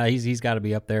 So, yeah, he's got to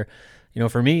be up there.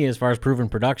 For me, as far as proven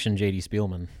production, J.D.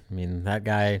 Spielman. I mean, that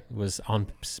guy was on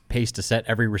pace to set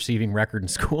every receiving record in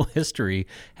school history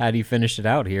had he finished it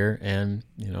out here. And,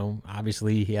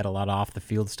 obviously he had a lot of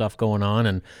off-the-field stuff going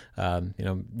on.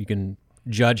 And, you can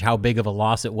judge how big of a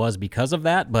loss it was because of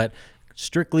that. But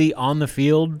strictly on the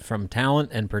field from talent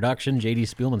and production, J.D.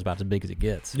 Spielman's about as big as it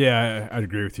gets. Yeah, I'd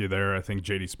agree with you there. I think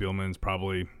J.D. Spielman's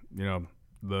probably,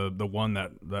 the one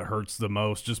that hurts the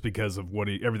most just because of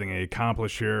everything he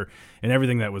accomplished here and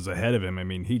everything that was ahead of him. I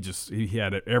mean, he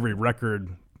had every record,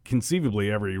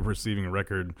 conceivably every receiving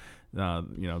record,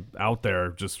 out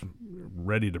there just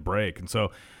ready to break. And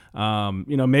so,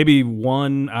 maybe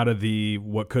one out of the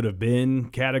what could have been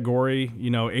category,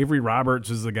 Avery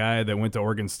Roberts is the guy that went to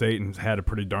Oregon State and had a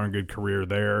pretty darn good career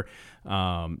there.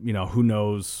 Who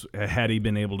knows, had he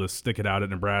been able to stick it out at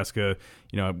Nebraska,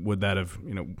 would that have,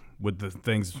 would the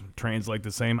things translate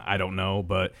the same? I don't know.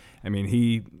 But I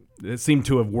mean, it seemed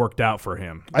to have worked out for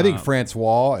him. I think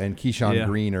Francois and Keyshawn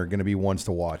Green are going to be ones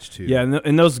to watch too. Yeah,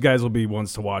 and those guys will be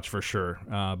ones to watch for sure.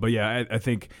 But yeah, I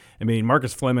think,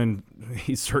 Marcus Fleming,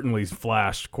 he certainly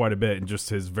flashed quite a bit in just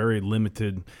his very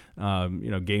limited,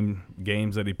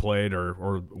 games that he played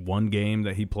or one game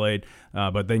that he played.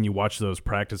 But then you watch those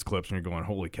practice clips and you're going,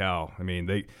 holy cow. I mean,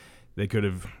 they could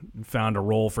have found a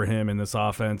role for him in this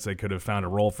offense. They could have found a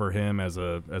role for him as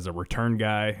a return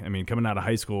guy. I mean, coming out of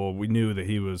high school, we knew that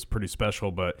he was pretty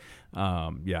special, but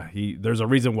there's a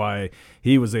reason why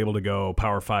he was able to go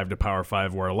Power 5 to Power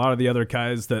 5, where a lot of the other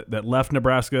guys that left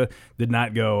Nebraska did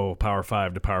not go Power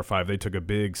 5 to Power 5. They took a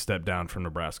big step down from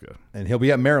Nebraska. And he'll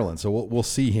be at Maryland, so we'll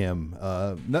see him.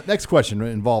 Next question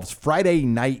involves Friday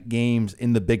night games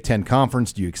in the Big Ten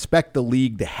Conference. Do you expect the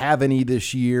league to have any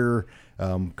this year?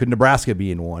 Could Nebraska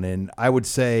be in one? And I would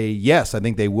say yes. I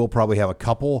think they will probably have a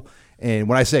couple. And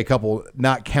when I say a couple,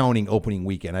 not counting opening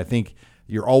weekend, I think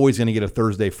you're always going to get a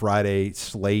Thursday, Friday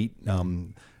slate.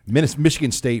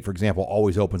 Michigan State, for example,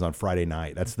 always opens on Friday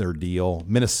night. That's their deal.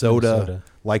 Minnesota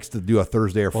likes to do a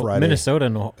Thursday or Friday. Minnesota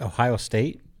and Ohio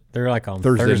State, they're like on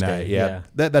Thursday night. Yeah.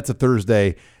 That's a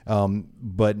Thursday.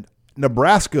 But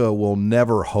Nebraska will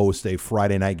never host a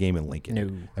Friday night game in Lincoln. No.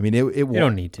 I mean, it won't. You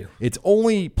don't need to. It's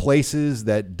only places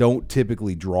that don't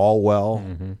typically draw well,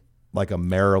 like a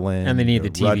Maryland, and they need the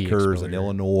TV Rutgers, exposure. and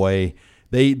Illinois.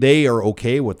 They are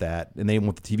okay with that, and they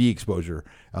want the TV exposure.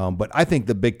 But I think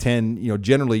the Big Ten,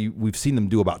 generally we've seen them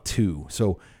do about two.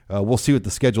 So we'll see what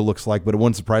the schedule looks like, but it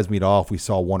wouldn't surprise me at all if we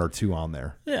saw one or two on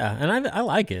there. Yeah, and I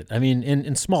like it. I mean,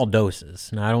 in small doses.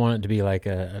 Now, I don't want it to be like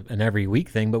an every week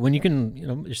thing, but when you can,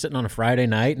 you're sitting on a Friday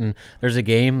night and there's a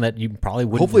game that you probably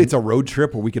wouldn't. Hopefully it's a road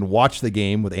trip where we can watch the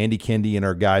game with Andy Kendi and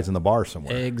our guys in the bar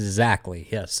somewhere. Exactly,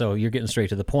 yes. So you're getting straight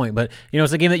to the point. But,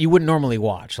 it's a game that you wouldn't normally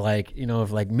watch. Like,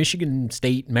 if like Michigan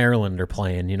State, Maryland are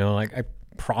playing, I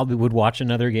probably would watch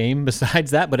another game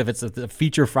besides that, but if it's a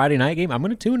feature Friday night game, I'm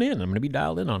going to tune in. I'm going to be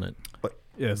dialed in on it.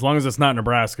 Yeah, as long as it's not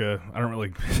Nebraska, I don't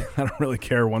really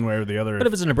care one way or the other. But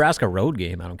if it's a Nebraska road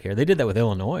game, I don't care. They did that with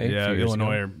Illinois. Yeah,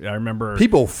 Illinois. I remember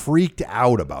people freaked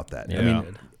out about that. Yeah. I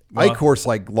mean, Ike Horse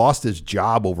lost his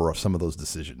job over some of those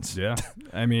decisions. Yeah,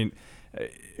 I mean,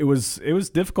 it was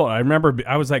difficult. I remember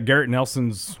I was at Garrett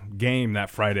Nelson's game that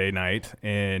Friday night,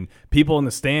 and people in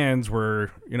the stands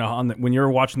were, when you were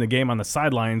watching the game on the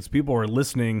sidelines, people were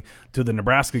listening to the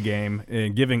Nebraska game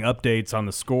and giving updates on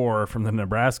the score from the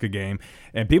Nebraska game,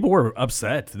 and people were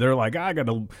upset. They're like, I got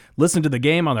to listen to the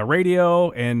game on the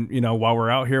radio, and while we're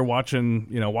out here watching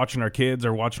our kids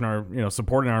or watching our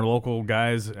supporting our local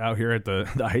guys out here at the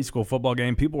high school football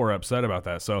game, people were upset about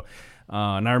that. So.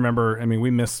 And I remember,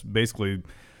 we missed basically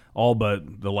all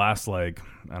but the last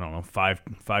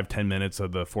 5-10 minutes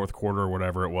of the fourth quarter or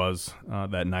whatever it was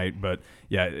that night. But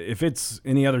yeah, if it's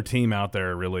any other team out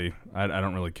there, really, I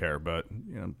don't really care. But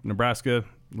Nebraska,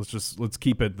 let's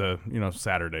keep it the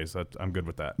Saturdays. I'm good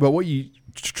with that. But what you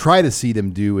try to see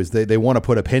them do is they want to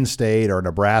put a Penn State or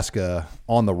Nebraska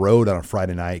on the road on a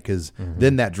Friday night because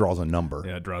then that draws a number.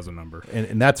 Yeah, it draws a number.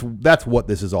 And that's what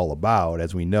this is all about,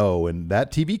 as we know. And that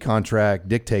TV contract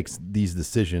dictates these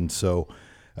decisions. So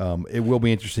it will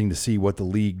be interesting to see what the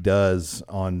league does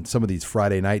on some of these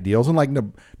Friday night deals. And like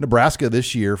Nebraska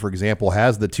this year, for example,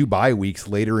 has the 2 bye weeks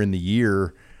later in the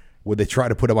year. Would they try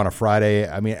to put him on a Friday?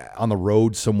 I mean, on the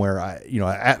road somewhere,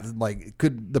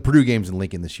 could the Purdue game's in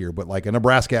Lincoln this year, but like a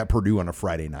Nebraska at Purdue on a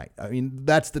Friday night. I mean,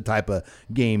 that's the type of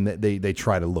game that they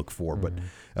try to look for. But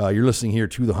you're listening here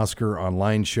to the Husker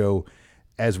Online Show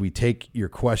as we take your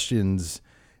questions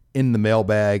in the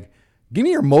mailbag. Give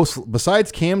me your most,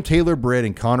 besides Cam Taylor-Britt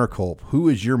and Connor Culp, who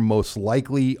is your most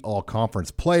likely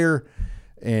all-conference player?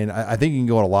 And I think you can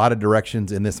go in a lot of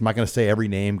directions in this. I'm not going to say every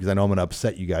name because I know I'm going to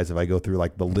upset you guys if I go through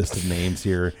like the list of names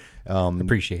here.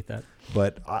 Appreciate that.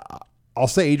 But I'll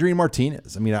say Adrian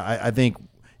Martinez. I mean, I think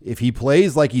if he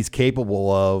plays like he's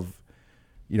capable of,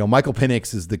 Michael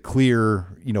Penix is the clear,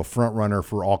 front runner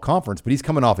for all conference, but he's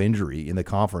coming off injury in the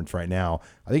conference right now.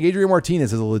 I think Adrian Martinez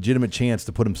has a legitimate chance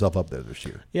to put himself up there this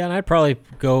year. Yeah, and I'd probably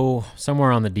go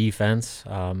somewhere on the defense.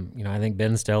 I think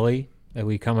Ben Stille,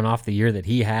 coming off the year that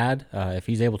he had, if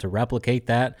he's able to replicate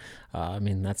that,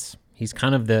 he's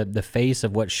kind of the face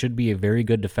of what should be a very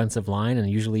good defensive line. And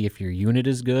usually if your unit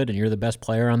is good and you're the best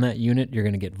player on that unit, you're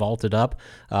going to get vaulted up.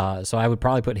 So I would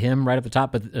probably put him right at the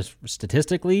top. But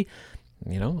statistically,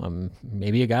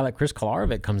 maybe a guy like Chris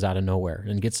Kolarovic comes out of nowhere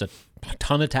and gets a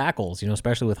ton of tackles,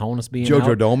 especially with Honus being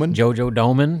JoJo out.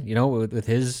 Domann, with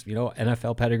his,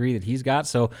 NFL pedigree that he's got.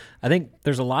 So I think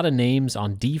there's a lot of names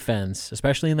on defense,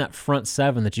 especially in that front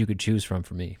seven, that you could choose from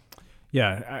for me.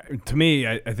 Yeah, to me,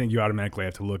 I think you automatically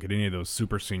have to look at any of those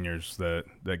super seniors that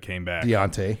came back.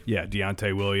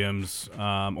 Deontay Williams,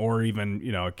 or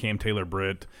even, Cam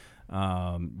Taylor-Britt.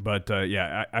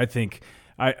 I think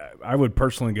I would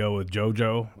personally go with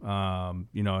JoJo,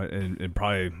 and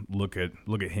probably look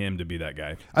at him to be that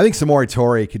guy. I think Samori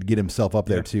Toure could get himself up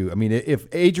there too. I mean, if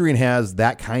Adrian has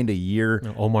that kind of year,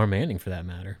 Omar Manning for that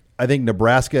matter, I think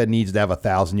Nebraska needs to have a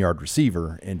 1,000-yard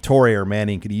receiver, and Toure or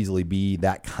Manning could easily be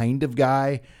that kind of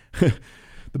guy.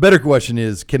 The better question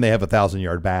is, can they have a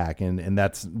 1,000-yard back? And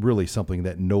that's really something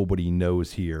that nobody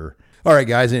knows here. All right,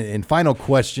 guys, and final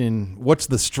question. What's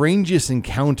the strangest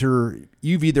encounter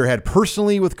you've either had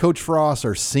personally with Coach Frost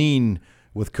or seen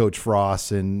with Coach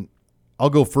Frost? And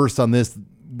I'll go first on this.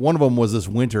 One of them was this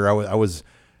winter. I was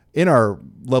in our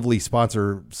lovely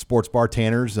sponsor, Sports Bar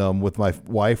Tanner's, with my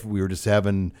wife. We were just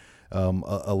having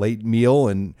a late meal,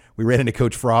 and we ran into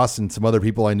Coach Frost and some other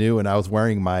people I knew, and I was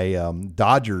wearing my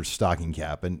Dodgers stocking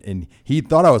cap, and he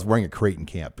thought I was wearing a Creighton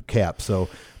cap. So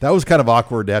that was kind of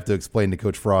awkward to have to explain to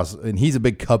Coach Frost, and he's a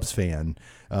big Cubs fan.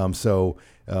 On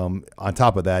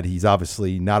top of that, he's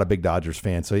obviously not a big Dodgers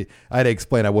fan. So I had to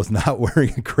explain I was not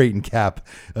wearing a Creighton cap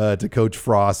to Coach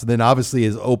Frost. And then obviously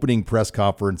his opening press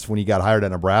conference when he got hired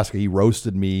at Nebraska, he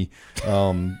roasted me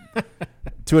to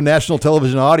a national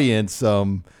television audience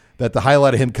that the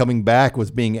highlight of him coming back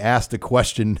was being asked a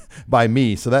question by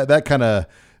me. So that kind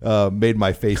of made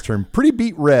my face turn pretty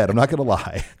beet red. I'm not going to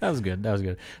lie. That was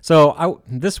good. So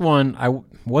I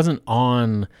wasn't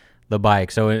on the bike.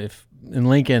 So if in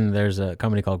Lincoln, there's a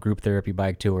company called Group Therapy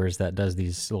Bike Tours that does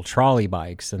these little trolley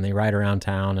bikes, and they ride around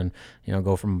town and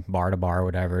go from bar to bar or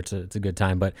whatever. It's a good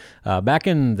time. But back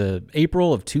in the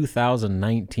April of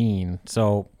 2019,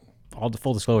 so all the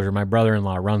full disclosure, my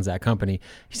brother-in-law runs that company.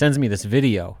 He sends me this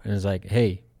video and is like,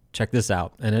 "Hey, check this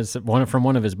out." And it's from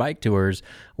one of his bike tours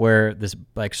where this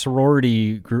like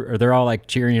sorority group, or they're all like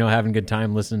cheering, having a good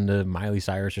time, listening to Miley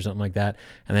Cyrus or something like that.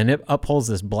 And then it pulls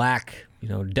this black,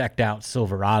 decked out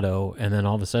Silverado. And then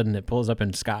all of a sudden it pulls up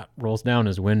and Scott rolls down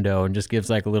his window and just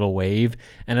gives like a little wave.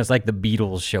 And it's like the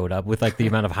Beatles showed up with like the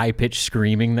amount of high pitched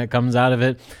screaming that comes out of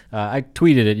it. I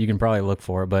tweeted it. You can probably look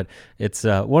for it, but it's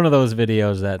one of those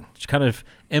videos that kind of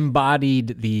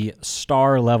embodied the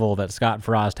star level that Scott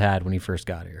Frost had when he first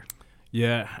got here.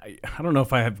 Yeah, I don't know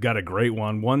if I have got a great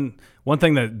one. One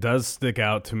thing that does stick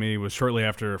out to me was shortly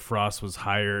after Frost was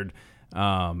hired,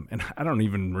 and I don't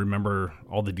even remember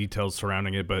all the details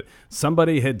surrounding it, but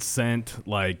somebody had sent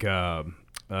like a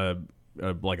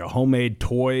homemade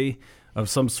toy of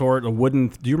some sort, a wooden.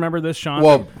 Do you remember this, Sean?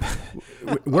 Well,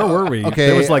 where were we? Okay,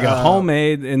 there was like a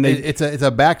homemade, and it's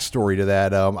a backstory to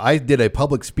that. I did a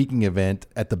public speaking event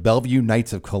at the Bellevue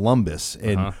Knights of Columbus,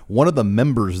 and one of the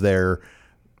members there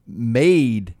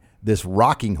made this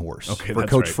rocking horse for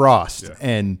Coach Frost,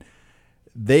 and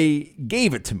they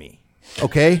gave it to me.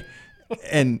 Okay,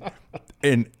 and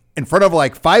in front of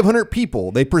like 500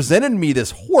 people, they presented me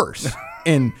this horse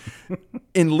and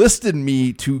enlisted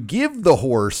me to give the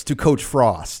horse to Coach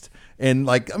Frost. And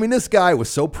this guy was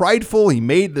so prideful. He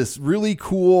made this really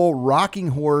cool rocking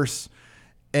horse,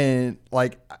 and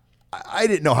I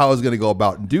didn't know how I was going to go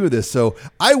about and do this. So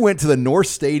I went to the North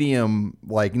Stadium,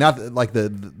 not like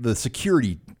the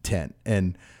security tent.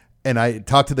 And I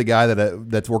talked to the guy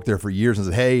that's worked there for years and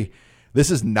said, "Hey, this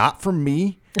is not from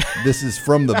me. This is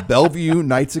from the Bellevue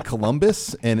Knights of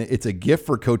Columbus, and it's a gift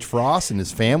for Coach Frost and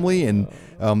his family, and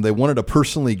they wanted to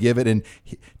personally give it. And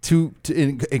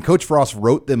and Coach Frost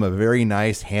wrote them a very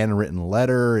nice handwritten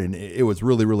letter, and it was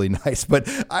really, really nice. But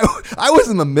I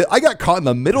was I got caught in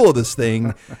the middle of this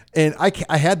thing, and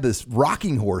I had this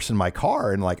rocking horse in my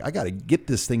car, and like I got to get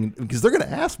this thing because they're going to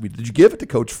ask me, "Did you give it to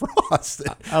Coach Frost?"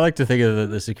 I like to think of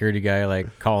the security guy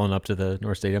like calling up to the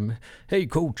North Stadium. Hey,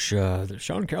 Coach,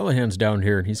 Sean Callahan's down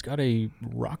here, and he's got a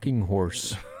rocking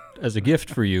horse as a gift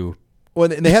for you. Well,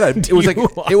 and they had it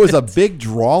was a big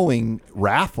drawing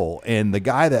raffle, and the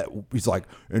guy he's like,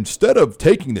 instead of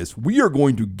taking this, we are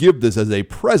going to give this as a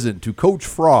present to Coach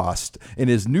Frost and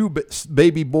his new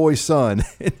baby boy son.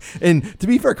 And to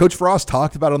be fair, Coach Frost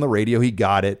talked about it on the radio. He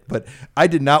got it, but I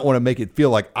did not want to make it feel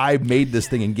like I made this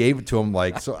thing and gave it to him.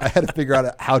 So I had to figure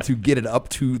out how to get it up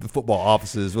to the football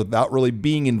offices without really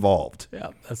being involved.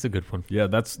 Yeah, that's a good one. Yeah,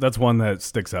 that's one that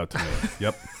sticks out to me.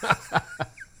 Yep.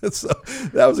 So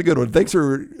that was a good one. Thanks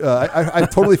for. I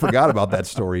totally forgot about that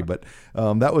story, but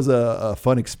that was a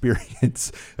fun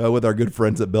experience with our good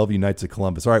friends at Bellevue Knights of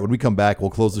Columbus. All right, when we come back, we'll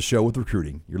close the show with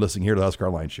recruiting. You're listening here to the Husker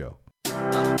Online Show.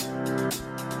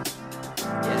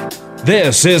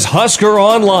 This is Husker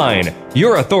Online,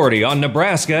 your authority on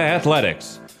Nebraska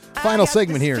athletics. Final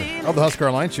segment here of the Husker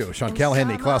Online Show. Sean Callahan,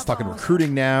 Nate Klaus talking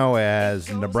recruiting now as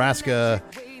Nebraska,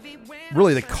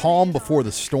 really the calm before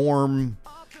the storm.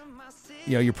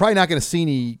 You're probably not going to see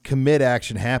any commit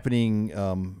action happening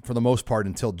for the most part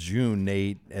until June,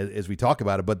 Nate, as we talk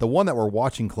about it. But the one that we're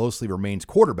watching closely remains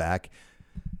quarterback,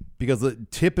 because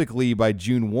typically by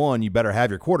June 1, you better have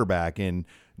your quarterback. And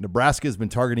Nebraska has been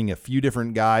targeting a few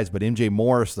different guys, but MJ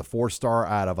Morris, the 4-star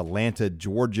out of Atlanta,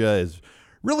 Georgia, is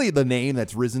really the name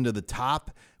that's risen to the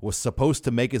top. Was supposed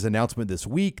to make his announcement this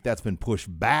week. That's been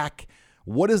pushed back.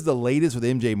 What is the latest with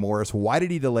MJ Morris? Why did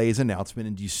he delay his announcement?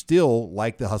 And do you still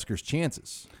like the Huskers'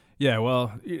 chances? Yeah,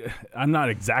 well, I'm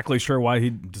not exactly sure why he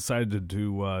decided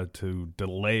to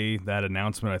delay that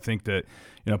announcement. I think that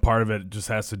part of it just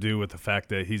has to do with the fact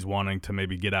that he's wanting to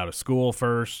maybe get out of school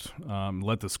first,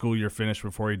 let the school year finish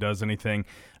before he does anything.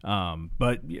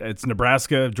 But it's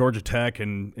Nebraska, Georgia Tech,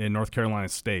 and North Carolina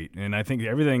State, and I think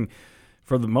everything,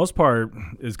 for the most part,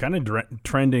 is kind of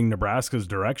trending Nebraska's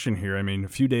direction here. I mean, a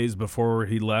few days before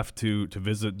he left to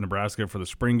visit Nebraska for the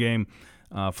spring game,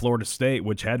 Florida State,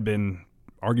 which had been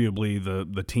arguably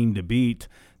the team to beat,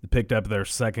 picked up their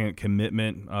second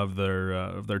commitment of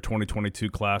their 2022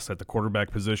 class at the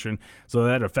quarterback position. So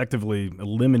that effectively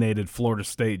eliminated Florida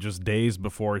State just days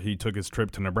before he took his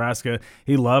trip to Nebraska.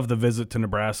 He loved the visit to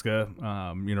Nebraska.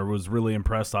 Was really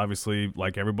impressed, obviously,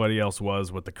 like everybody else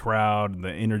was, with the crowd,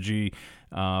 the energy,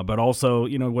 but also,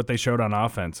 what they showed on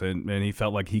offense. And he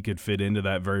felt like he could fit into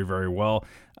that very, very well.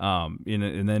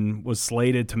 And then was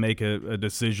slated to make a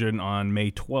decision on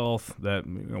May 12th, that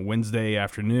Wednesday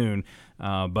afternoon.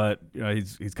 But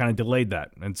he's kind of delayed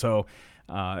that. And so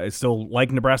it's still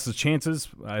like Nebraska's chances.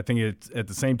 I think it's at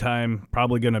the same time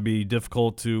probably going to be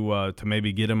difficult to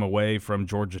maybe get him away from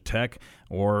Georgia Tech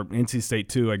or NC State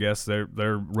too. I guess they're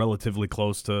relatively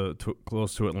close to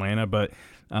Atlanta. But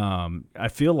I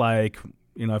feel like,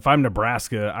 if I'm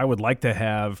Nebraska, I would like to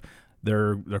have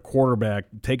their quarterback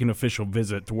take an official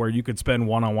visit to where you could spend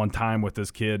one-on-one time with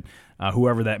this kid,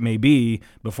 whoever that may be,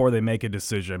 before they make a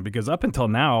decision. Because up until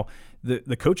now,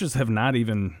 the coaches have not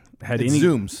even had any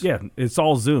Zooms. Yeah, it's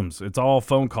all Zooms. It's all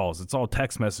phone calls. It's all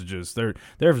text messages.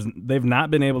 They've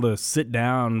not been able to sit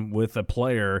down with a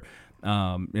player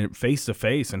face to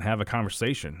face and have a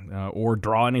conversation, or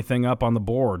draw anything up on the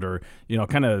board, or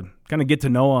kind of get to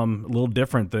know them a little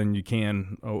different than you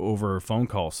can over a phone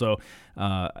call. So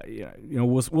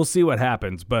we'll see what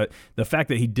happens. But the fact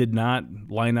that he did not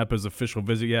line up his official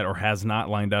visit yet, or has not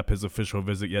lined up his official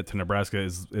visit yet to Nebraska,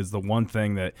 is the one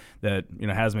thing that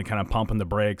has me kind of pumping the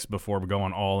brakes before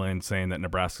going all in, saying that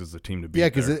Nebraska's the team to beat. Yeah,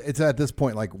 because it's at this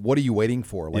point, like, what are you waiting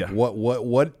for? Like, yeah.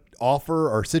 What offer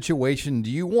or situation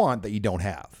do you want that you don't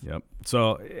have? Yep.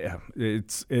 So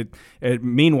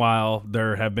meanwhile,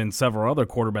 there have been several other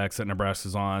quarterbacks that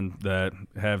Nebraska's on that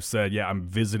have said, yeah, I'm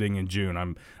visiting in June.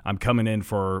 I'm coming in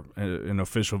for an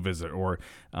official visit, or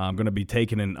I'm going to be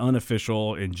taking an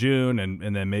unofficial in June,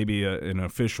 and then maybe an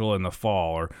official in the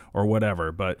fall, or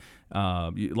whatever. But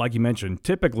like you mentioned,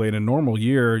 typically in a normal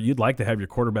year, you'd like to have your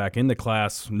quarterback in the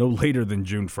class no later than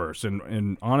June 1st,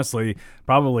 and honestly,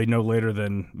 probably no later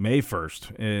than May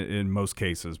 1st in most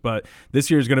cases. But this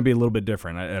year is going to be a little bit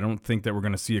different. I don't think that we're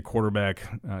going to see a quarterback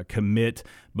commit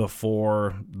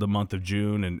before the month of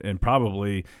June, and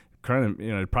probably kind of,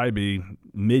 it'd probably be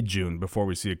mid-June before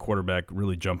we see a quarterback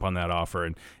really jump on that offer.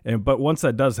 But once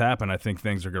that does happen, I think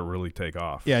things are going to really take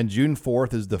off. Yeah, and June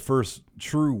 4th is the first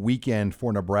true weekend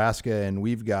for Nebraska, and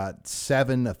we've got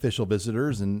 7 official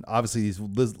visitors, and obviously these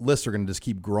lists are going to just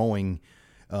keep growing.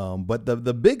 But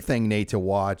the big thing, Nate, to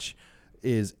watch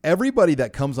is everybody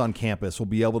that comes on campus will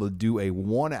be able to do a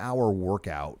 1-hour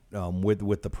workout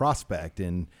with the prospect.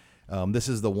 And this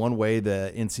is the one way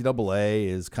the NCAA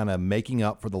is kind of making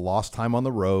up for the lost time on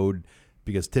the road,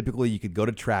 because typically you could go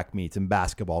to track meets and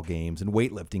basketball games and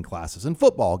weightlifting classes and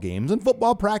football games and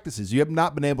football practices. You have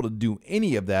not been able to do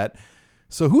any of that.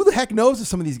 So who the heck knows if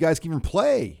some of these guys can even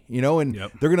play, and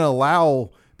they're going to allow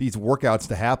these workouts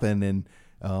to happen. And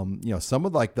some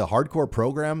of like the hardcore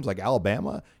programs like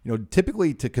Alabama,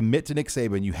 typically to commit to Nick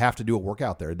Saban, you have to do a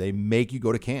workout there. They make you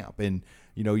go to camp. And,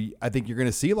 I think you're going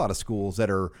to see a lot of schools that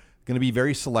are going to be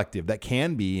very selective, that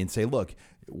can be, and say, look,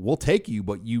 we'll take you,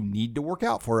 but you need to work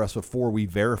out for us before we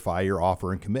verify your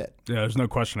offer and commit. Yeah, there's no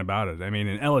question about it. I mean,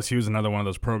 and LSU is another one of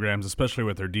those programs, especially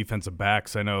with their defensive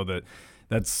backs. I know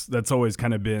that's always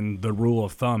kind of been the rule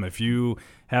of thumb. If you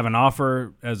have an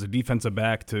offer as a defensive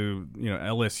back to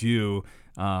LSU,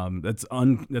 that's a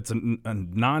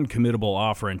non-committable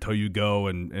offer until you go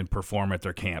and perform at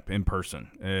their camp in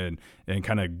person and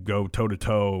kind of go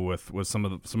toe-to-toe with some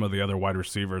of the other wide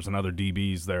receivers and other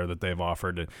DBs there that they've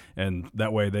offered, and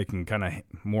that way they can kind of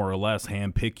more or less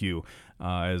handpick you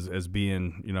as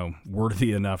being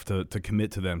worthy enough to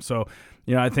commit to them. So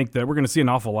I think that we're going to see an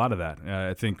awful lot of that.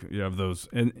 I think of those,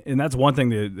 and that's one thing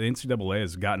that the NCAA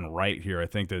has gotten right here. I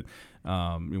think that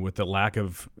with the lack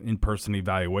of in-person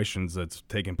evaluations that's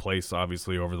taken place,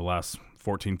 obviously, over the last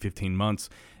 14, 15 months,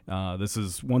 this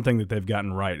is one thing that they've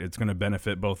gotten right. It's going to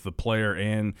benefit both the player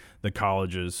and the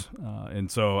colleges.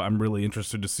 And so I'm really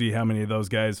interested to see how many of those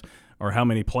guys or how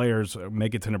many players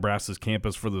make it to Nebraska's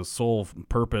campus for the sole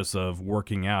purpose of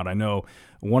working out. I know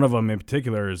one of them in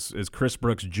particular is Chris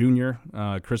Brooks Jr.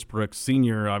 Chris Brooks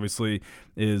Sr. obviously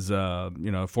is a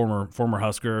former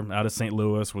Husker out of St.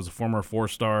 Louis, was a former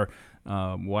 4-star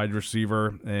wide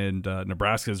receiver, and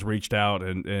Nebraska has reached out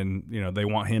and they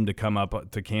want him to come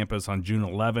up to campus on June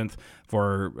 11th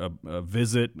for a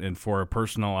visit and for a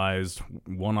personalized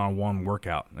one-on-one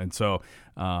workout. And so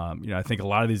I think a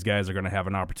lot of these guys are going to have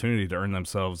an opportunity to earn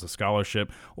themselves a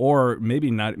scholarship, or maybe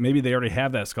not. Maybe they already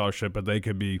have that scholarship, but they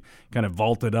could be kind of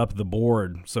vaulted up the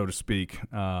board, so to speak,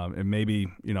 and maybe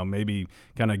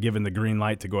kind of given the green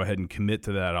light to go ahead and commit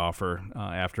to that offer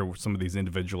after some of these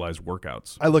individualized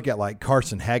workouts. I look at like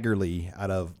Carson Hagerly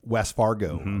out of West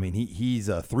Fargo. I mean, he's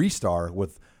a 3-star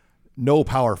with no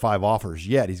Power 5 offers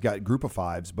yet. He's got group of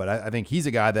 5s, but I think he's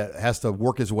a guy that has to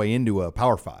work his way into a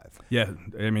Power 5. Yeah,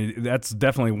 I mean, that's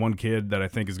definitely one kid that I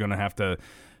think is going to have to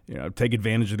take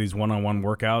advantage of these one-on-one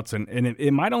workouts, and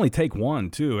it might only take one,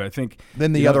 too. I think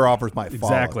then the other offers might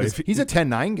follow. Exactly. He's a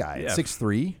 10-9 guy at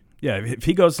 6'3". Yeah, if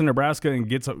he goes to Nebraska and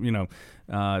gets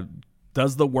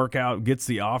does the workout, gets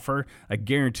the offer, I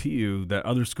guarantee you that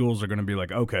other schools are going to be like,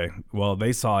 okay, well,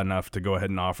 they saw enough to go ahead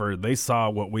and offer. They saw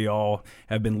what we all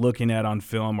have been looking at on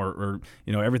film, or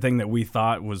everything that we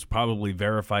thought was probably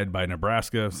verified by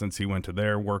Nebraska since he went to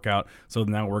their workout. So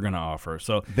now we're going to offer.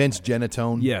 So Vince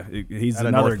Genatone, yeah, he's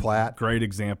another great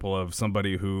example of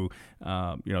somebody who,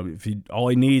 if all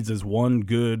he needs is one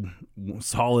good,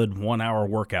 solid 1-hour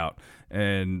workout,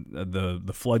 and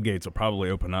the floodgates will probably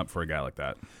open up for a guy like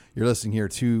that. You're listening here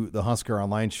to the Husker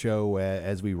Online Show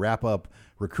as we wrap up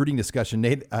recruiting discussion.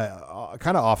 Nate,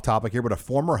 kind of off topic here, but a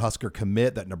former Husker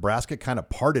commit that Nebraska kind of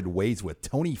parted ways with,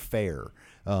 Tony Fair,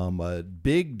 a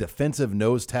big defensive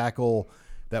nose tackle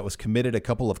that was committed a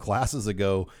couple of classes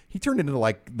ago. He turned into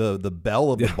like the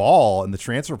belle of the ball in the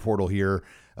transfer portal here,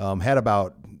 had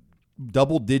about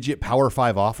double-digit Power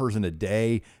 5 offers in a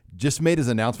day, just made his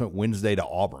announcement Wednesday to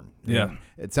Auburn. Yeah. And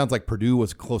it sounds like Purdue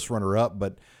was a close runner-up,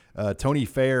 but Tony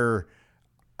Fair,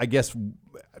 I guess, I'm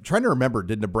trying to remember,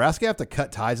 did Nebraska have to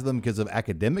cut ties with him because of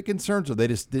academic concerns, or they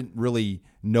just didn't really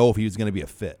know if he was going to be a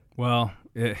fit? Well,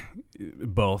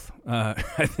 both. I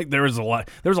think there was a lot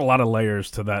of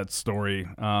layers to that story,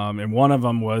 and one of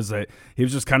them was that he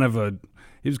was kind of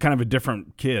a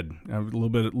different kid, a little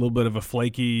bit of a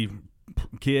flaky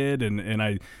kid, and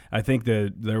I think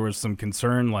that there was some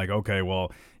concern, like, okay,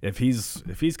 well, if he's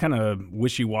kind of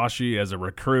wishy-washy as a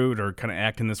recruit, or kind of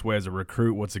acting this way as a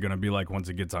recruit, what's it going to be like once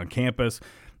he gets on campus?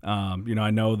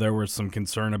 I know there was some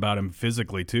concern about him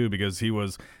physically too, because he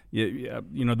was,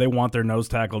 they want their nose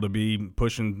tackle to be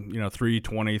pushing,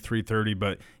 320, 330,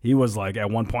 but he was like at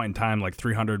one point in time, like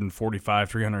 345,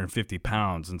 350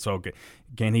 pounds. And so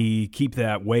can he keep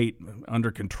that weight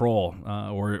under control?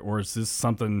 Or is this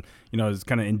something, is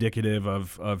kind of indicative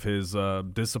of his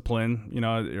discipline,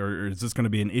 or is this going to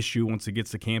be an issue once he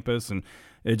gets to campus? And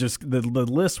it just, the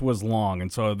list was long.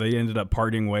 And so they ended up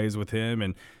parting ways with him,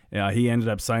 and he ended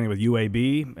up signing with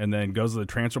UAB and then goes to the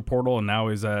transfer portal, and now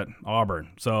he's at Auburn.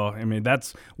 So, I mean,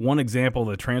 that's one example of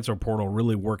the transfer portal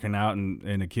really working out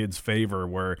in a kid's favor,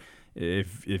 where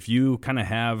if you kind of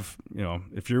have,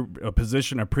 if you're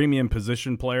a premium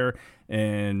position player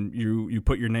and you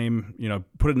put your name,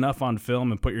 put enough on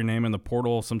film and put your name in the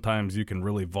portal, sometimes you can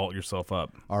really vault yourself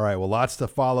up. All right, well, lots to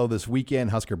follow this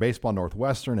weekend. Husker Baseball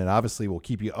Northwestern, and obviously we'll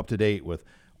keep you up to date with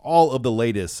all of the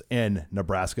latest in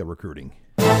Nebraska recruiting.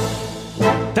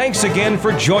 Thanks again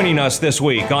for joining us this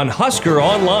week on Husker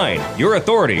Online, your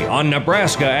authority on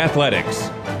Nebraska athletics.